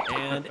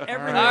 And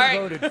everyone All right.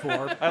 voted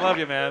for. I love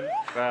you, man.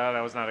 That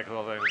was not a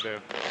cool thing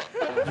to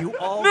do. You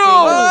all No! voted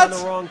on What?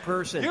 the wrong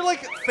person. You're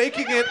like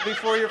faking it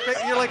before you're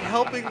you're like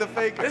helping the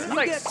faker. This is you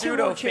like get two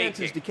pseudo more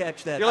chances faking. to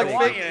catch that. You're like faker.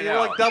 want you to you're know.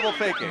 like double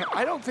faking.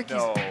 I don't think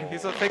No.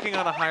 He's faking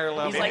on a higher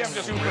level. He's like I'm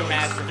just super really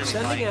master.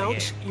 Sending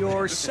out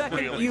your second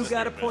really you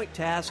got a stupid. point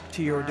task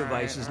to your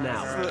devices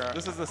now.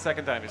 This is the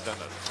second time he's done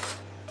this.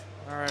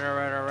 All right, all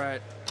right, all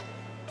right.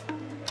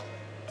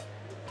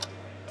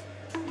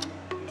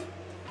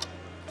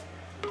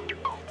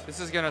 This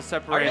is gonna Are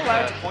separate. you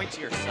allowed to point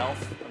to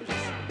yourself? I'm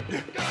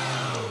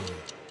just.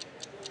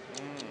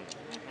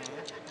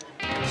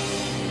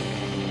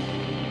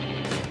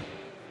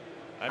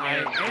 I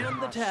mean,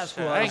 And the task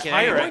I was didn't get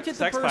anything. point at the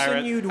Sex person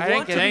pirate. you'd I didn't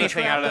want get to be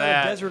anything trapped out of on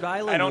that. a desert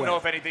island I don't with. know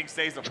if anything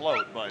stays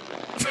afloat, but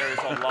there's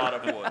a lot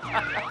of wood.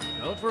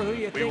 Vote for who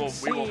you We will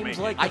think make seems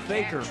it. like the I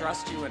faker. can't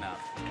trust you enough.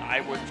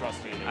 I wouldn't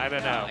trust you. I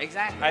don't know.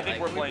 Exactly. I think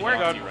Like, we're playing we work,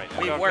 Yahtzee right now.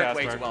 we Go, work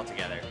way Casper. too well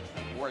together.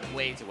 We work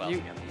way too well You,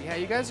 together. yeah,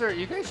 you guys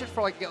should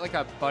probably get like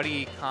a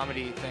buddy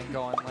comedy thing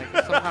going, like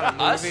some kind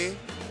of Us? movie.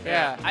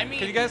 Yeah. I mean,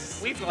 Can you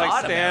guys we've like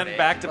thought stand about it,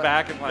 back to but-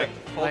 back and like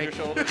fold like- your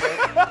shoulders?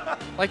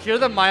 up? Like you're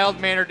the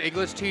mild-mannered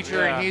English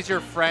teacher, Yeah. and he's your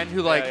friend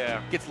who like yeah.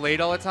 gets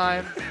laid all the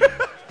time,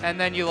 and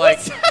then you like,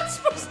 What's that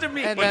supposed to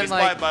mean? and When then he's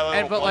like, my little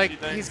and but like plushie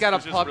thing, he's got a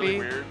it's just really puppy,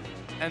 weird.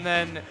 and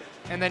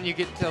then you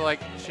get to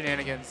like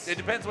shenanigans. It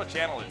depends what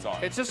channel it's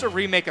on. It's just a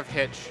remake of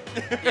Hitch.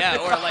 Yeah,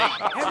 or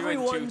like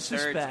Everyone 2 2/3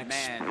 suspects.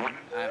 man.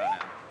 I don't know.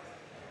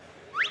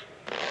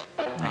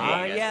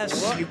 Ah,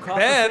 yes, you caught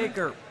Ben. the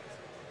faker.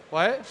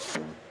 What?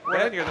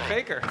 Ben, you're the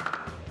faker.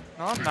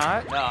 No, I'm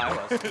not. No, I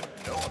wasn't.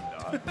 No, I'm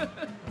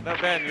not. No,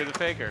 Ben, you're the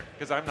faker.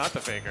 Because I'm not the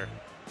faker.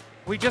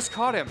 We just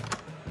caught him.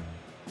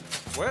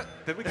 What?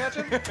 Did we catch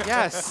him?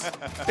 Yes.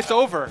 It's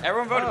over.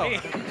 Everyone voted me.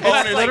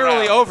 It's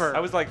literally over. I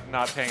was like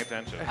not paying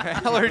attention.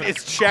 Allard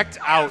is checked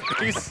out.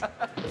 He's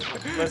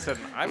Listen,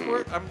 I'm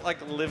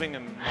like living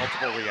in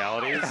multiple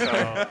realities, so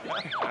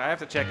I have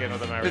to check in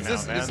with them every now and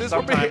then. Is this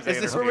Sometimes they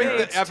where we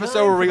interfere. the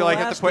episode where we like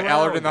have to put Last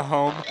Allard round. in the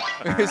home?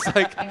 It's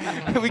like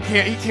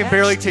he can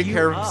barely take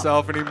care of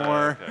himself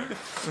anymore.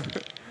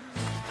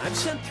 I've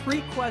sent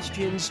 3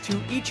 questions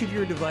to each of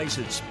your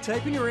devices.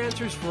 Type in your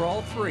answers for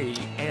all 3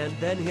 and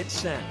then hit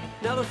send.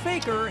 Now the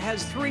faker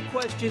has 3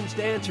 questions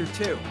to answer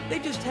too. They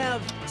just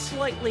have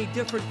slightly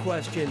different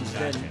questions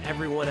than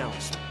everyone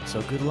else.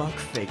 So good luck,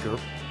 faker.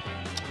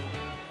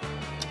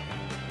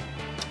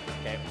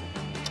 Okay.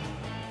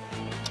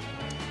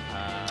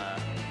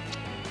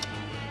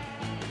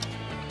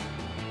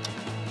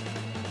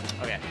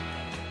 Okay.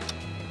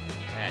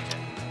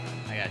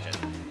 I gotcha.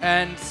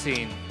 And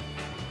scene.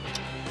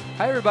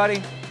 Hi,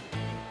 everybody.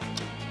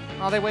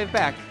 Oh, they wave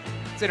back.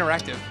 It's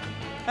interactive.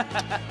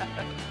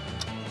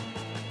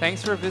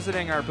 Thanks for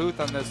visiting our booth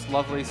on this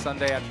lovely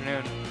Sunday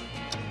afternoon.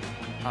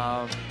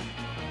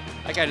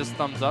 That guy just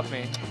thumbs up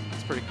me.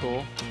 It's pretty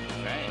cool.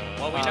 Right.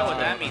 Well, we know what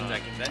that means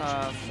at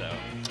conventions, so.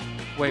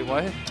 Wait,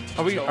 what?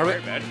 Are we Don't worry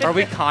about it. are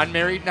we con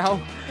married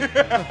now? We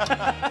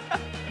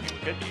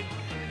could be.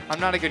 I'm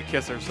not a good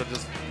kisser, so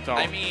just don't.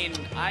 I mean,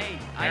 I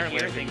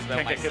hear things about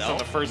Can't get kissed on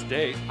the myself. first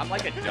date. I'm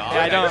like a dog.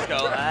 Yeah, I don't- just go,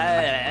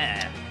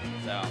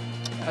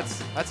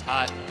 so. That's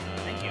hot.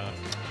 Thank you.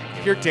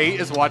 If your date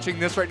is watching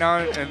this right now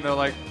and they're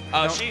like,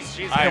 Oh, no, she's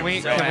can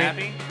we, so can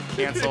happy.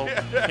 we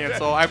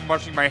cancel? I'm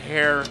brushing my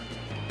hair.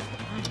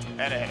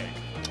 And a egg.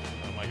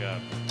 Oh my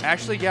god.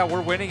 Actually, yeah,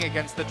 we're winning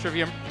against the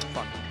Trivia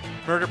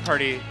Murder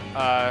Party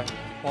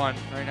one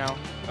right now.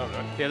 Oh,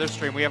 really? The other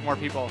stream, we have more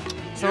people.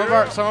 Some of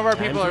our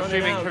people are Time's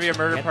streaming running Trivia out.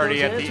 Murder Get Party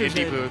those at the answers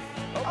indie in. booth,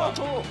 Oh,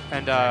 cool.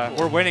 and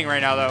we're winning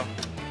right now though.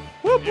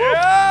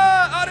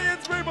 Yeah!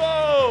 Audience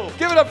people!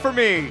 Give it up for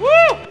me! Woo!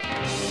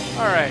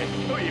 All right,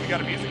 Oh, you even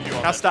got a music cue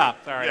on now that.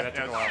 stop. Sorry, Yeah, that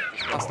took a yeah. while.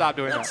 I'll stop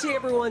doing Let's that. see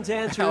everyone's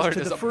answers Allard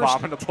to is the first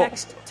abominable.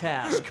 text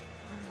task.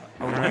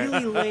 A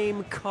really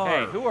lame car.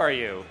 Hey, who are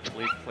you?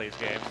 Please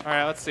game. All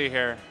right, let's see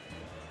here.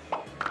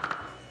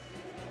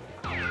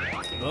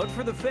 Vote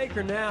for the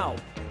faker now.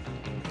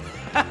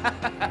 Oh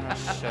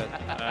shit.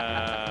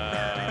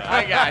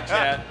 I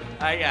gotcha.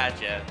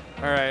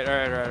 All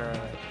right.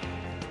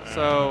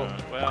 So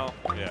Well,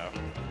 yeah.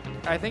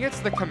 I think it's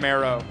the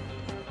Camaro.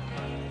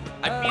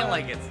 I feel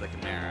like it's the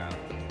Camaro.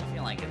 I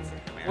feel like it's the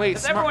Camaro. Wait,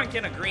 because smart- everyone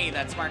can agree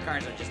that smart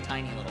cars are just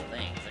tiny little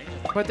things.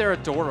 But they're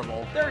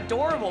adorable. They're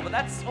adorable, but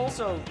that's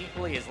also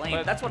equally as lame.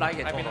 But, that's what I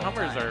get I told mean, all the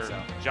Hummers time, are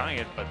so.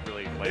 giant, but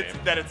really lame.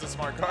 It's a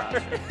smart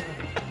car.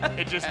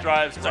 It just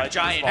drives It's a right to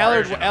the giant small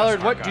Allard, version of a Allard,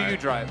 smart what do car. you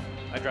drive?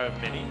 I drive a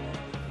Mini.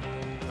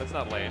 That's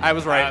not lame. I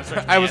was right. so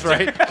it's I was the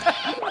right.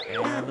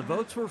 And the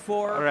votes were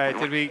for. All right,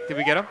 did we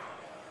get him?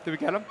 Did we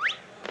get him?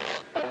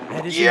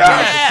 That is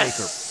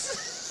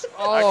Yes!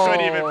 Oh. I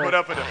couldn't even put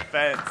up a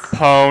defense.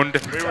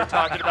 Pwned. We were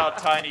talking about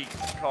tiny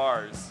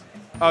cars.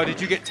 Oh,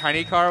 did you get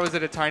tiny car? Was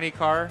it a tiny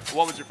car?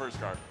 What was your first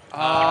car? You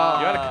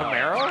had a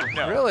Camaro?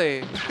 No.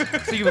 Really?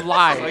 So you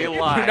lied. So you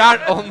lied. You're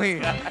not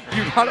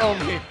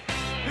only.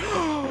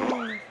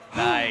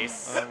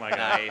 Nice. Oh my god.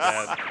 Nice.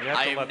 Yeah, you have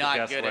I to am let the not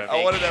guest good win. at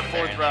I wanted that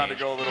Apparently. fourth round to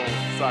go a little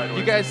sideways.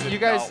 You guys, It you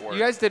did not guys, work. you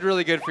guys did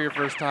really good for your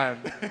first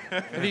time.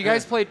 Have you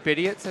guys played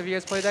Bidiots? Have you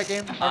guys played that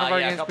game? One of our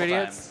Yeah, a games, couple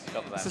Bidiots. times.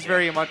 Couple This times, is yeah.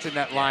 very much in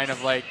that line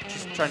of like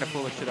just trying to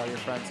fool the shit out of your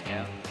friends.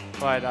 Yeah.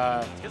 But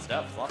It's good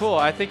stuff. It's lots cool.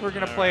 of I think we're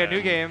gonna play a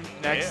new game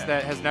next Yeah.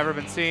 that has never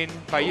been seen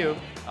by you.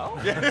 fun. Oh.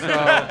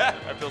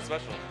 I feel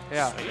special.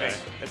 Yeah. Okay.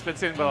 It's been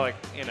seen by like,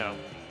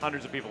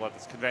 hundreds of people at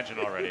this convention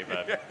already,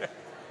 but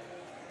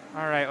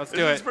All right, let's do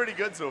This is it. pretty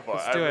good so far.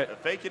 Let's do it.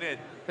 Faking it.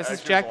 This is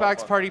actually was a lot of Jackbox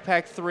fun. Party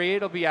Pack 3.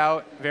 It'll be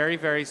out very,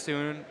 very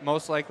soon.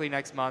 Most likely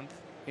next month.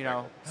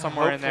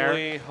 Somewhere in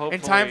there. Hopefully,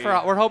 In time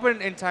for we're hoping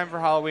in time for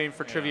Halloween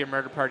for Trivia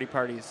Murder Party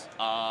parties.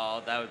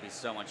 Oh, that would be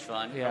so much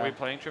fun. Yeah. Are we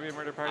playing Trivia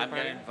Murder Party? I'm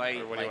going to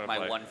invite Or what do you like, wanna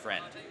my play? one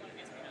friend.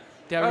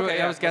 Yeah, Okay, that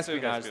yeah, was let's do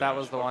Guesspionage. That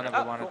was the one that we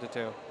Oh, wanted cool. to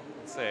do.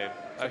 Let's see.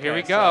 So here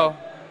we go.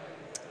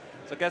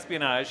 So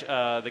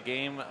Guesspionage, the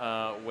game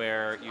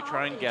where you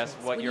try and guess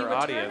what When your you return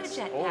a audience,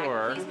 jetpack,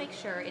 or please make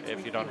sure it's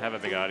if you don't have a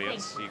big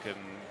audience, you can,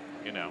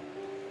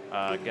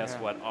 guess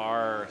Yeah. what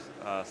our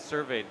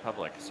surveyed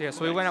public. So yeah,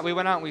 so we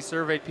went out and we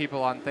surveyed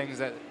people on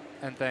things and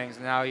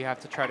now you have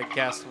to try to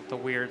guess with the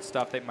weird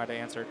stuff they might have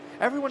answered.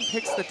 Everyone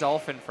picks the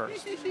dolphin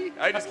first.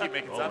 I just keep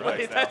making sound Wait,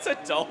 effects now. that's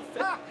a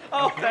dolphin?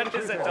 Oh, that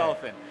is a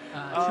dolphin.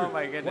 Oh,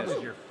 my What goodness.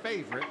 is your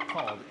favorite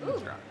called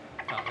eavesdrop?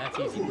 Oh, that's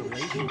easy.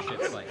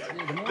 Relationships, like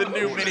The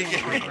new mini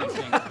game.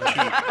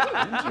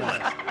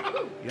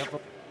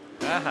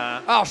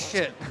 Oh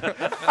shit!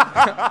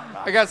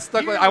 I got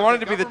stuck with. I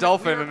wanted to be the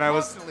dolphin, and I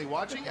was. Constantly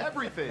watching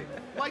everything,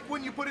 like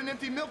when you put an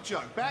empty milk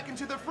jug back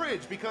into the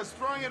fridge because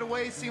throwing it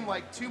away seemed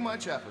like too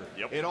much effort.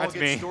 Yep. It all That's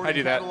gets me. stored I in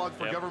do that. catalog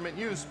for Yep. government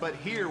use, but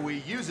here we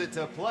use it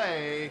to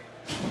play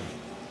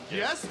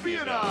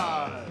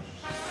Guesspionage.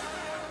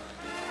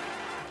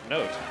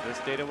 Note, this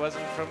data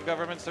wasn't from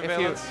government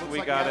surveillance. We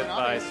like got we it have an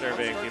by audience.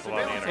 surveying Let's people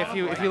on the start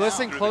internet. If you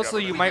listen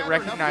closely, you might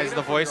recognize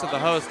the voice of the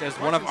host as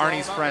one of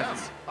Arnie's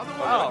friends.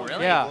 Oh,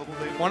 really? Yeah,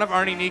 one of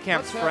Arnie Niecamp's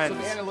Let's have some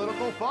friends.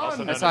 analytical fun.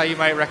 Also That's how you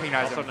might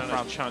recognize Also him known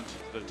from. as Chunt,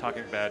 the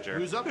talking badger.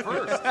 Who's up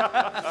first?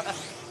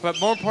 But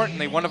more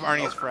importantly, one of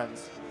Arnie's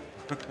friends.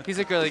 He's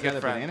a really Is that good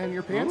a friend. banana in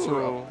your pants? Ooh.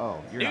 Or,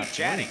 oh, you're Nude not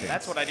chatting. doing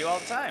That's what I do all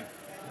the time.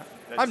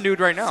 I'm nude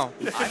right now.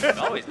 I'm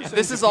always nude.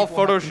 This is all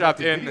People have photoshopped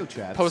conducted video in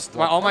chats, post.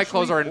 while All my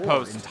clothes are in partially or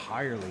post.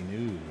 entirely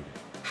nude.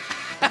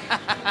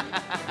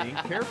 Think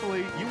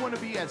carefully. You want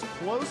to be as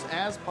close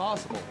as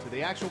possible to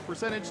the actual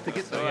percentage to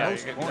get the So, yeah,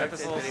 most you points. got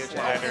this little Video Oh,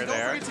 chat. and slider don't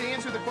there. forget to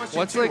answer the question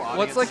What's too, like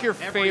audience. your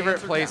Every favorite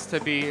answer place counts. to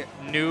be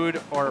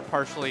nude or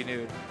partially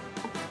nude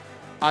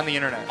on the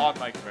internet? On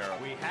my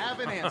Camaro. We have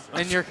an answer.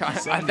 In your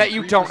that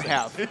you don't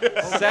have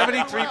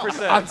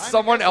 73%. on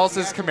someone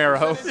else's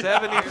Camaro.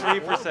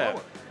 73%.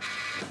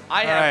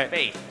 I All have right.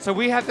 faith. So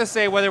we have to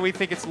say whether we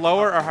think it's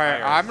lower or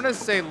higher. Higher. I'm gonna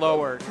say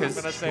lower I'm because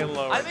gonna say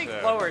lower. I think too.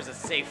 lower is a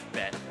safe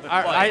bet.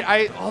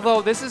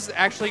 although this is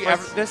actually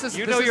this is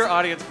You this know is, your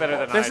audience better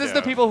than I do. This is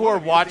the people who are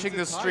watching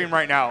this It's stream higher.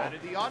 right now. How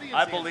did the audience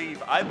I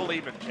answer?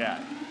 believe in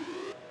chat.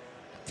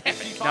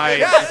 Nice.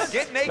 Yes,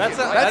 get naked. That's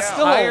right That's now.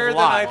 still higher a than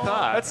lot. I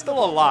thought. That's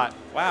still a lot.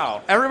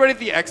 Wow. Everybody at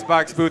the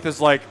Xbox booth is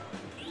like,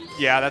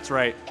 yeah, that's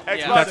right.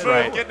 Xbox That's move,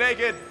 right. Get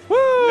naked. Woo!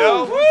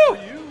 No. Woo!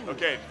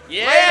 Okay.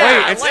 Yeah.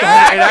 Wait, I it's, like it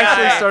that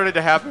actually guy. started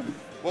to happen.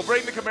 We'll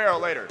bring the Camaro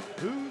later.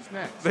 Who's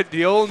next?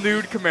 The old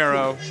nude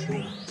Camaro.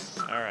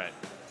 All right.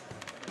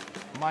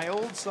 My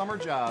old summer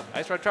job.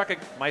 Ice road trucking,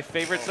 my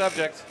favorite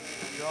subject.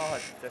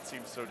 God, that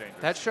seems so dangerous.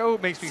 That show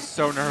makes me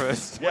so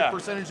nervous. Yeah. What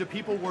percentage of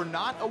people were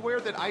not aware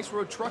that ice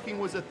road trucking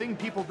was a thing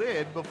people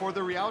did before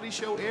the reality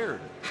show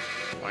aired?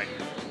 Like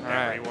All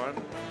right. everyone.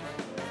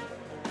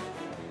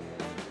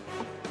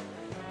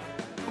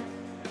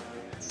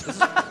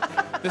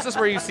 This is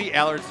where you see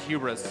Allard's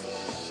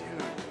hubris.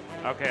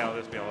 Okay, I'll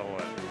just be a little.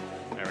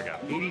 There we go.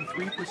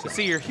 83%.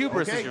 See, your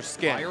hubris Okay, is your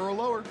skin. higher or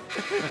lower?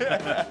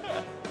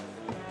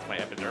 It's my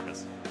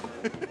epidermis.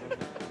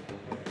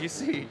 You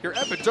see, your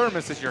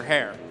epidermis is your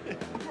hair.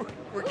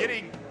 We're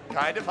getting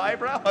kind of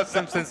highbrow.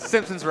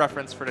 Simpsons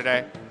reference for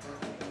today.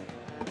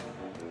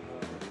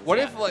 What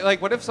if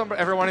what if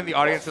everyone in the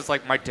audience is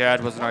like, my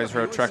dad was an ice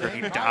road trucker,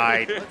 he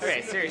died. Let's Okay,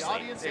 see the seriously,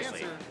 audience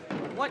seriously.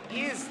 answer. What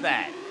is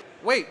that?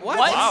 Wait, what?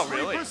 What? Wow,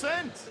 really?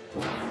 3%.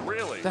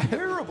 Really?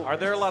 Terrible. Are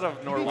there a lot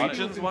of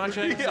Norwegians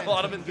watching? Yeah, a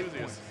lot of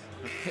enthusiasts.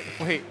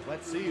 Wait,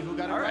 Let's see who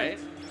got it All right.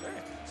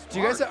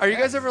 right. are you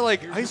guys ever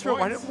like, Here's ice your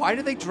road? points. Why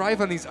do they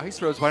drive on these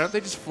ice roads? Why don't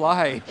they just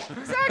fly?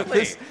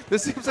 Exactly.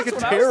 This seems like a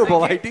That's what I was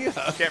terrible thinking.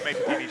 idea. Can't make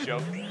a TV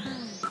show.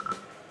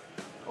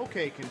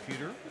 Okay,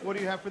 computer, what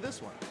do you have for this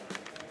one?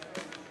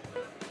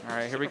 All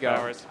right, here we go.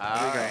 Superpowers.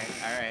 All right.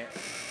 All right.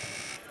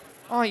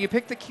 Oh, you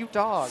picked the cute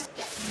dog.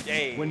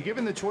 Yay. When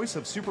given the choice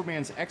of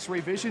Superman's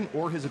X-ray vision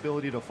or his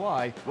ability to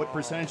fly, what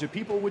percentage of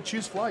people would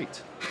choose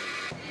flight?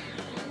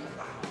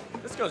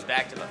 This goes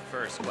back to the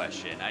first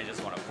question. I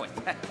just want to point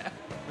that out.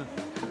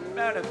 The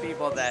amount of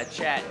people that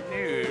chat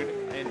nude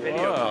in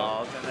video Whoa.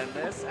 calls, and then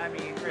this. I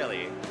mean,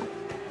 really.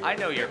 I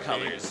know your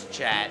colors,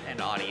 chat and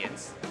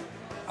audience.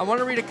 I want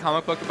to read a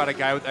comic book about a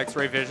guy with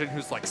X-ray vision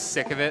who's like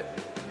sick of it.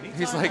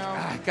 He's like,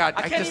 God,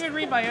 I can't just, even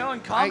read my own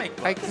comic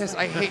I book. just,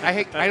 I hate,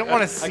 I don't want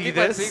to I see keep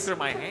my feet this. through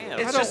my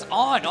hands. It's just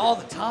on all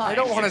the time. I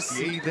don't want to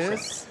see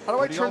this. How do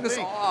I What y'all turn this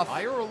think? off?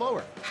 Higher or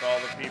lower? For all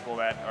the people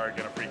that are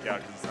going to freak out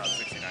because it's not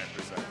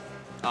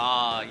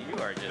 69%. You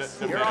are just,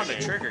 The you're on the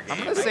video trigger game. I'm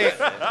gonna say,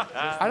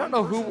 I don't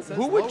know Person says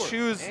who would lower.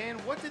 choose And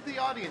what did the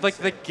audience like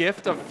say? the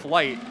gift of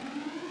flight,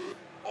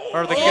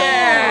 or the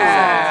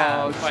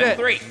Yeah! gift. Oh By shit!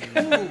 3.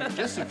 Ooh,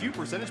 just a few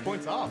percentage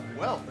points off.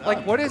 Well done.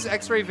 Like, what is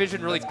X-ray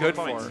vision really That's good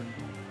good points. for,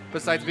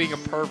 besides being a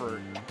pervert?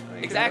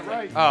 Exactly.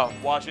 Right. Oh,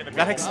 Watching the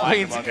that people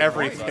explains flying above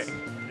everything. us.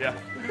 Yeah.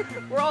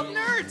 We're all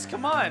nerds.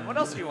 Come on. What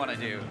else do you want to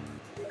do?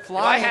 If I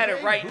Fly. had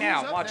it right Who's now,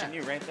 I'm up watching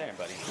next? you right there,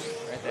 buddy.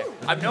 Right there.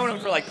 I've known him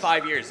for like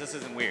 5 years. This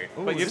isn't weird.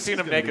 Ooh, But you've this seen is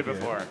him gonna be naked good.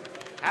 before.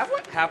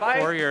 Have I?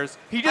 4 years.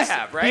 He I just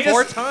have, right?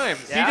 Four He times.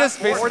 Yeah. just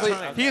Four basically.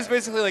 times. He is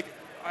basically like,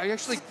 I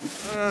actually.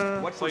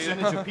 What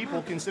percentage of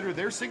people consider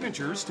their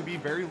signatures to be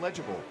very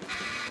legible?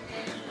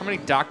 How many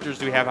doctors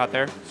do we have out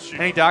there?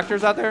 Any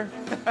doctors out there?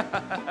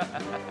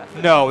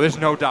 No, there's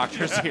no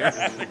doctors here.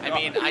 I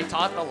mean, I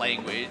taught the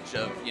language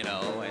of,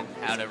 and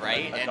how to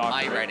write, and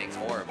my writing's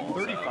horrible.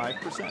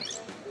 35%.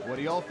 What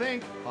do y'all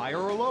think? Higher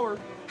or lower?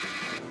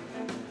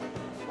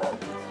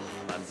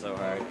 That's so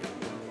hard.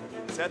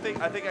 See, I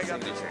think I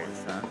got this one.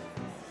 Signatures, huh?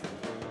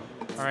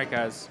 All right,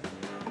 guys.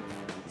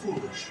 I'm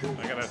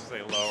gonna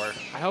say lower.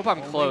 I hope I'm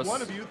Only close.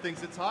 one of you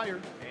thinks it's higher.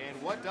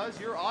 And what does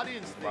your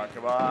audience think?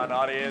 Come on,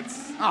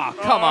 audience. Oh,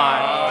 come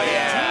on. Oh,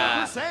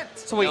 yeah. 10%.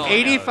 So wait, No one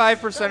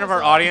 85% of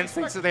our audience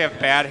thinks that they have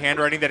bad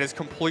handwriting that is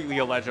completely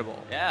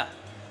illegible. Yeah.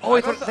 Oh,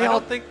 wait, I they all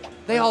don't think.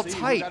 they all Let's see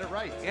who got type. it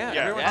right. Yeah, Yeah.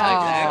 everyone Yeah,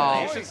 types.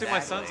 exactly. You should see my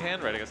son's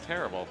handwriting. It's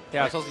terrible.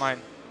 Yeah, so's mine.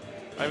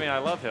 I mean, I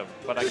love him,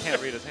 but I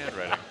can't read his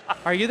handwriting.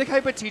 Are you the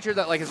type of teacher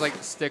that like is like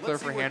stickler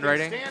Let's for see what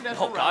handwriting? they stand as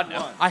Oh, for God, round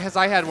no. one.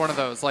 I had one of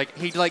those. Like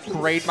he'd like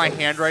grade my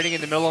handwriting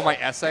in the middle of my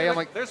essay. I'm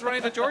like, There's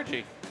Ryan to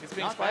Georgie. He's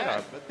being Not spied bad,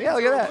 on. but Yeah,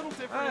 things look at are that. a little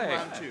different Hi. in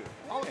round 2.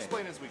 I'll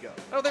explain as we go.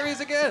 Oh, there he is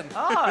again.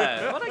 Oh,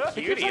 what a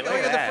He cutie. keeps Look going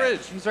at to the that.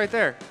 fridge. he's right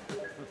there.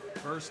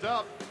 First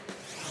up,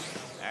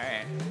 All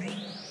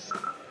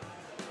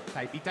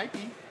right.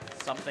 typey.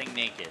 Something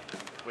naked.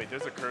 Wait,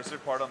 there's a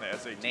cursive part on the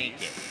SAT. Naked.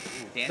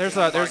 Dancing There's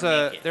on a there's bar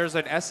a naked. there's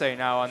an essay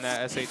now on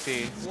the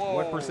SAT.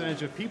 What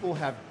percentage of people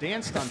have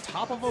danced on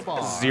top of a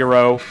bar?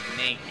 0.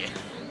 Naked.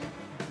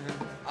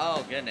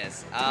 Oh,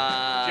 goodness. Just-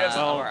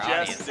 our just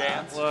audience,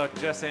 dance. Look,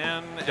 Jess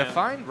Ann and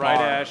Define Ride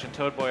bar. Ash and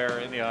Toadboy are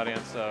in the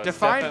audience, so it's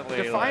Define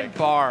definitely like,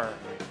 bar.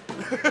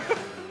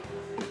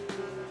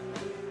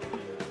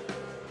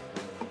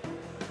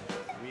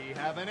 We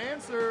have an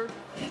answer.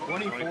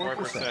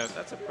 24%.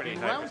 That's a pretty In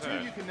high round 2,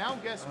 percentage. you can now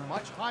guess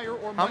much higher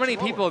or How much many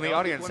lower. people in the Now,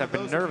 audience pick have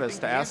one been of those if you nervous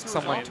think to the ask answer is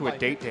someone off to a by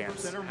date 50%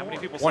 dance? or How many more.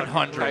 people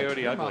 100. saw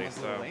Coyote Your Ugly? mama's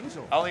So little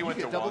angel. I only You went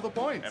get to double one, the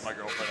points. and my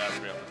girlfriend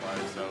asked me up to buy,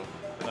 so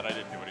and then I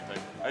didn't do anything.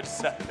 I just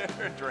sat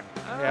there and drank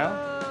Yeah.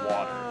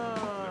 water.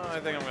 I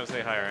think I'm going to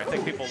say higher. I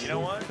think people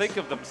think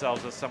of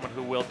themselves as someone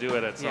who will do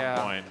it at some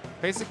Yeah. point.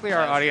 Basically,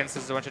 our audience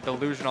is a bunch of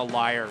delusional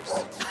liars.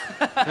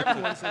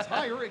 Everyone says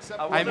higher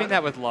except I mean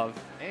that with love.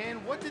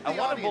 And what did the I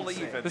want to audience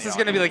believe say? it. This is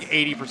going to be like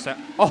 80%.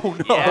 Oh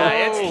no.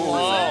 Yeah, it's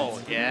low.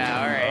 Yeah,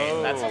 all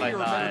right. That's what I You're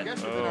a better thought.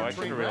 guesser Oh, than our I should've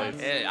trained really-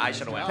 rats. I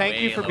should have went Thank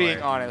way you for lower.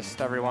 being honest,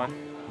 everyone.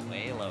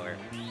 Way lower.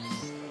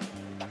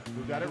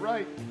 Who got it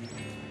right?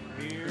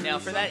 Here's Now,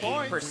 for some that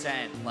points.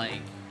 8%,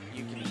 like,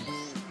 you can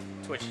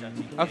Twitch.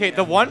 Okay,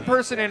 the one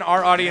person in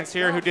our audience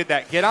here who did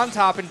that, get on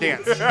top and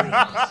dance.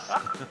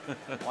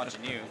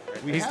 Watching you.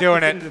 We He's have doing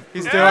it. definitive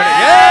He's proof. doing it.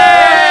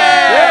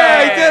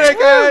 Yeah! He did it,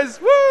 guys.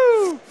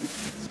 Woo!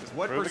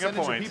 What Proving a percentage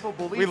of point. people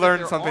believe We that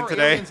learned there something are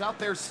today. aliens out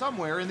there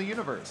somewhere in the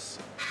universe?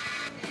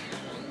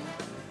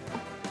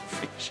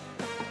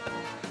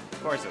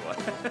 Of course it was.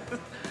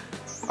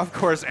 Of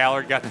course,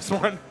 Allard got this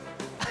one.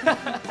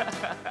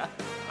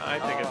 I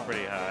think it's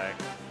pretty high.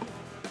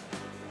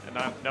 And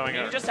not knowing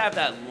You our- just have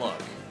that look,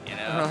 you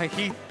know?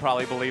 He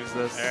probably believes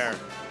this. There.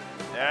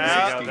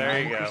 Yeah. There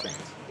you go.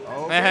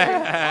 Okay.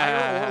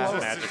 Higher or lower?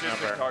 Magic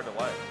Statistic number. hard to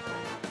like.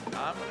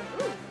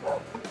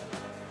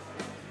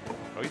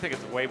 Oh, you think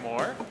it's way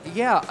more?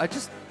 Yeah, I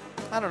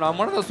don't know. I'm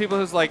one of those people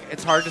who's like,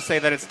 it's hard to say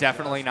that it's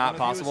definitely not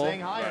One of you is possible.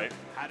 saying higher. Right.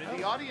 How did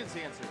the audience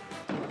answer?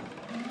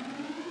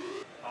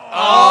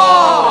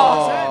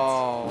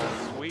 Oh.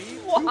 Sweet.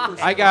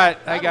 I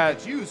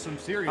got you some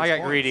serious I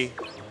got greedy.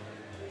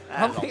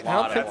 That's a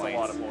lot of That's a points.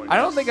 lot of points. I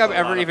don't think I've A lot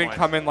ever of even points.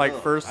 come in like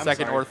first, I'm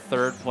second, sorry. or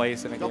third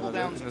place in a game Double of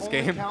downs in this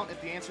only game. count if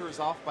the answer is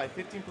off by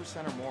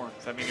 15% or more.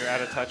 Does that mean you're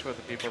out of touch with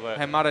the people that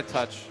I'm out of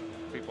touch,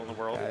 people in the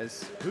world?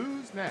 guys.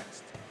 Who's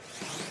next?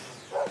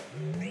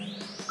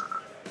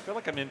 I feel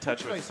like I'm in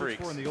touch What did I with search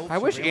for freaks. in the old I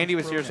wish surveillance Andy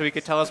was here so he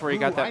could programs? tell us where he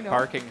got Ooh, I that know.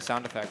 barking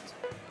sound effect.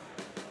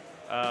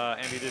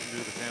 Andy didn't do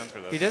the sounds for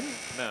this. He didn't?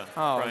 No. Oh,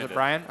 Brian was it did.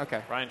 Brian?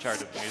 Okay. Brian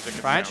charted the music.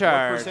 and Brian sound.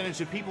 Char- What percentage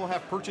of people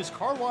have purchased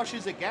car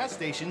washes at gas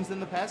stations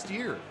in the past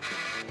year?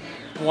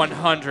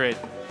 100.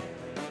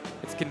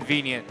 It's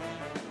convenient.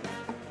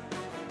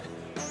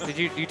 Did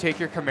you take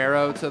your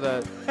Camaro to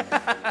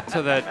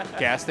the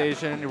gas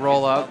station? You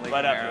roll up.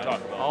 Right after you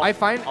talk about All- I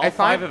find all 5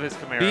 find of his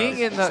Camaros.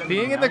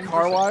 being in the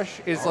car wash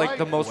is All like right,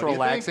 the most what do you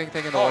relaxing think?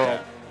 thing in the Oh, world.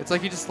 yeah. It's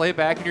like you just lay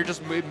back and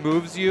it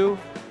moves you.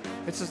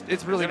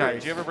 It's really Did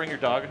nice. you ever bring your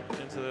dog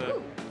into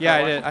the? Yeah, I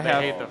car did. wash? I They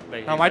have. hate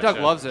they No, hate my that dog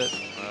shit. loves it.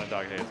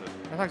 Dog hates it.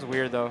 My dog's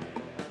weird though.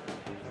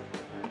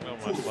 No,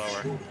 much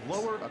lower.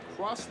 Lower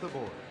across the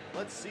board.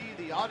 Let's see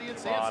the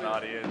audience Come on, answer.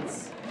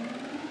 audience.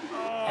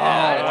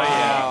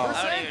 yeah.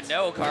 I don't even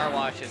know car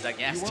washes at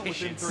gas You went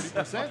within stations.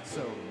 30%,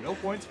 so no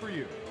points for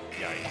you. Yikes.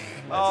 Let's see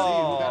who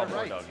got it poor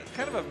right. dog. It's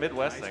kind of a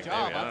Midwest Nice thing,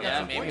 job. maybe. I I've don't got know. Yeah,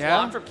 some maybe. points. Well, Yeah?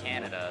 I'm from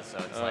Canada, so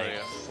it's Oh, like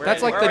yeah.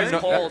 That's like we're the always no-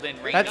 cold and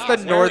rainy. That's the all the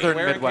time. northern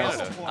where in Midwest.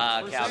 Canada?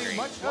 We're Calgary. saying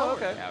much Oh, lower.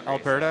 okay. Calgary.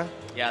 Alberta.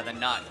 Yeah, the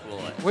not cool.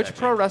 Which section.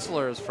 pro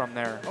wrestler is from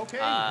there? Okay,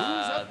 who's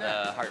up The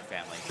next? Hart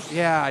family.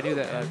 Yeah, I knew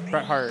that.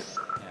 Bret Hart.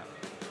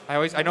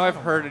 Yeah. I know I've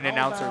heard an How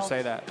announcer about-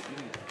 say that.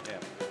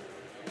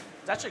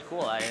 It's actually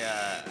cool. I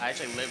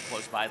actually lived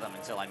close by them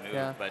until I moved.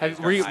 Yeah. But Have-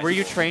 it's were you high were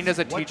you school. trained as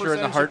a What teacher in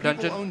the percentage Hart of people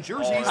Dungeon? own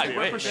jerseys I that wish.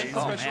 represent Oh,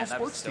 professional man,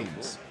 sports that's so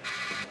teams?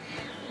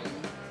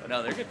 But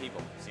no, they're good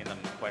people. Seen them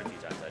quite a few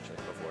times actually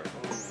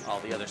before. All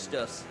the other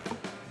stuffs.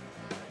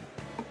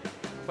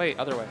 Wait,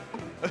 other way.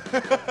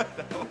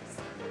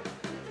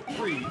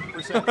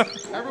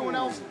 3%. Everyone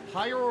else,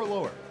 higher or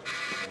lower?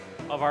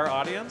 Of our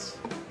audience?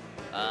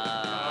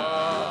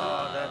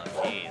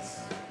 Jeez.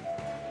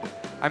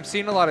 I'm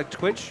seeing a lot of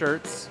Twitch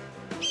shirts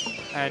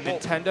and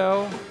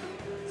Nintendo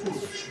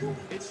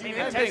It's mean,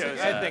 I think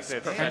that's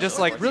and just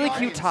like really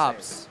cute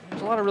tops.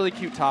 There's a lot of really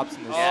cute tops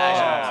in this.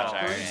 Yeah, I should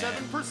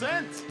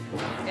watch that.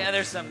 37%. Yeah,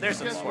 there's some Guess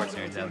sports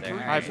what? nerds out there.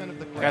 I- 30% of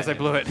the guys, I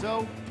blew it.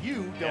 So you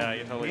don't Yeah,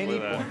 you totally get blew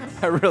any that.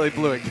 points. I really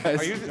blew it, guys.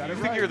 Are you got it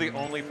think right. you're the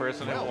only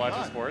person who Well watches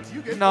done. sports?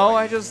 You get No,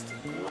 I points. just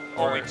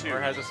Or, Only 2. or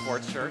has a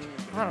sports shirt?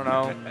 I don't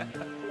know.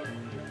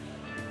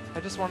 I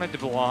just wanted to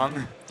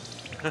belong.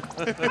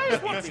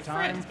 It's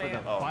time for the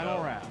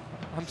final round.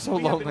 I'm so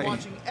We have lonely. been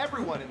watching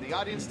everyone in the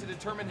audience to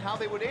determine how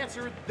they would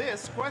answer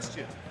this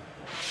question.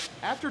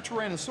 After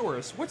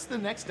Tyrannosaurus, what's the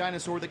next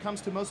dinosaur that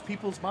comes to most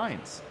people's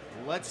minds?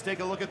 Let's take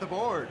a look at the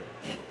board.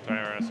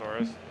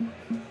 Tyrannosaurus.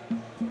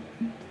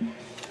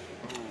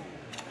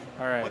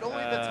 All right. But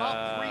only the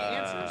top 3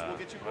 answers will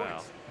get you wow.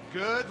 points.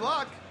 Good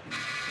luck.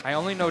 I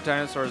only know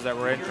dinosaurs that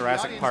were in If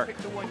Jurassic the audience Park.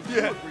 picked the one you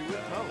agree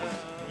with most,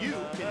 you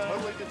can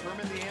totally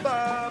determine the answer.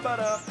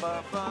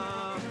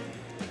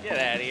 Get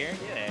out of here.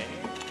 Get out of here.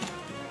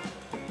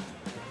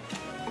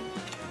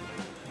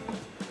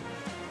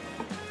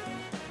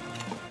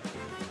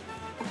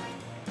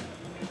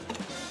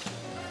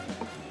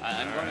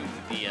 I'm going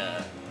with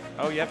the.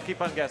 Oh, you have to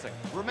keep on guessing.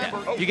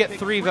 Remember, You get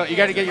 3 votes. You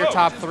got to get your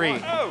top 3.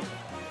 Oh.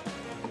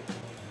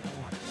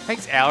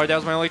 Thanks, Allard. That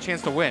was my only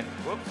chance to win.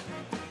 Whoops.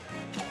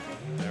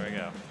 There we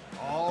go.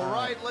 All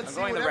right, let's I'm see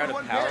going what the route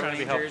everyone of Power Trying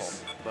to be Rangers,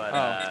 helpful. but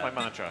That's my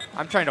mantra.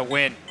 I'm trying to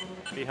win.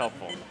 Be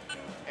helpful.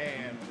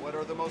 And what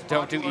are the most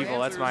Don't do popular evil.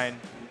 That's answers? mine.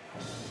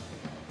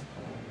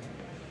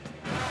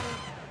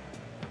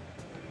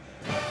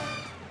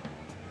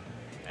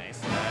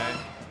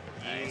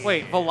 nice.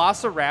 Wait,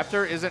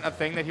 Velociraptor isn't a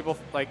thing that people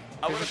like.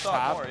 I would have isn't thought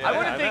top? more. I Yeah.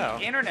 would I have know.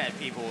 think internet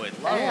people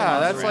would love. Yeah,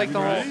 that's like the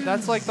whole. Right.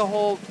 That's like the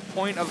whole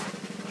point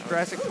of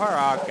Jurassic Park.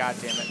 Oh, god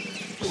damn it!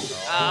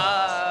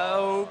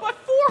 But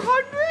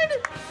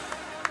 400?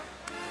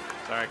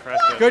 Sorry,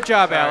 crushed it. Good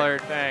job, Sorry.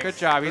 Allard. Thanks. Good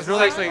job. He's This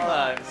really. is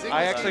actually, Single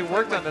I actually team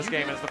worked play on this like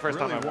game. you It's the first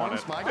did time I won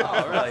it. warms my Oh,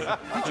 God. really?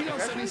 Did you know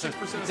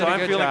 76% So of I'm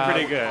good feeling job.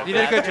 pretty good. You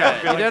did a good job.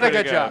 You Feeling did a pretty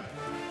good good. job.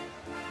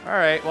 All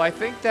right. Well, I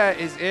think that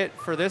is it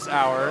for this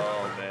hour.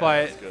 Oh, man,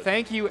 But that's good.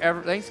 thank you,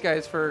 thanks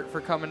guys for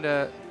coming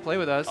to play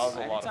with us. That was a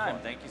lot of Anytime.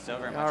 fun. Thank you so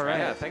very much. All for right.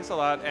 having Yeah, us. thanks a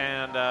lot.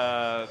 And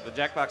the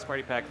Jackbox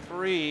Party Pack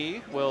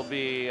 3 will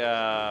be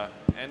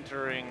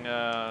entering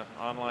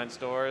online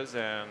stores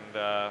and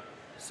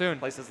Soon.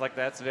 places like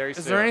that very soon.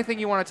 Is there anything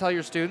you want to tell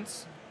your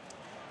students?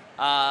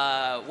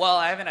 Well,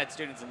 I haven't had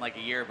students in like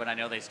a year, but I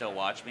know they still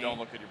watch me. Don't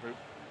look at your poop.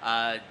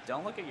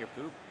 Don't look at your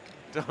poop.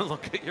 Don't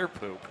look at your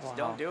poop. Just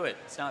don't do it.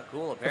 It's not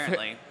cool,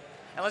 apparently.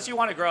 Unless you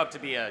want to grow up to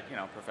be a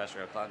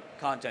professional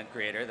content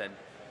creator, then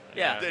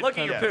yeah, Yeah. look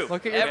at your Yes. poop.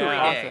 Look at your every poop day.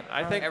 often.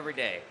 I think- every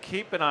day.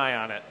 Keep an eye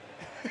on it.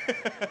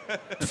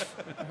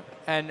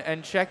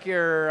 And check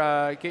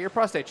your get your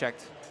prostate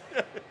checked.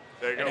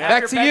 There you go. And have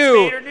Back your to pets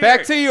you. spayed or Back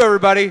neutered. to you,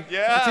 everybody.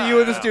 Yeah. To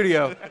you in the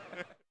studio.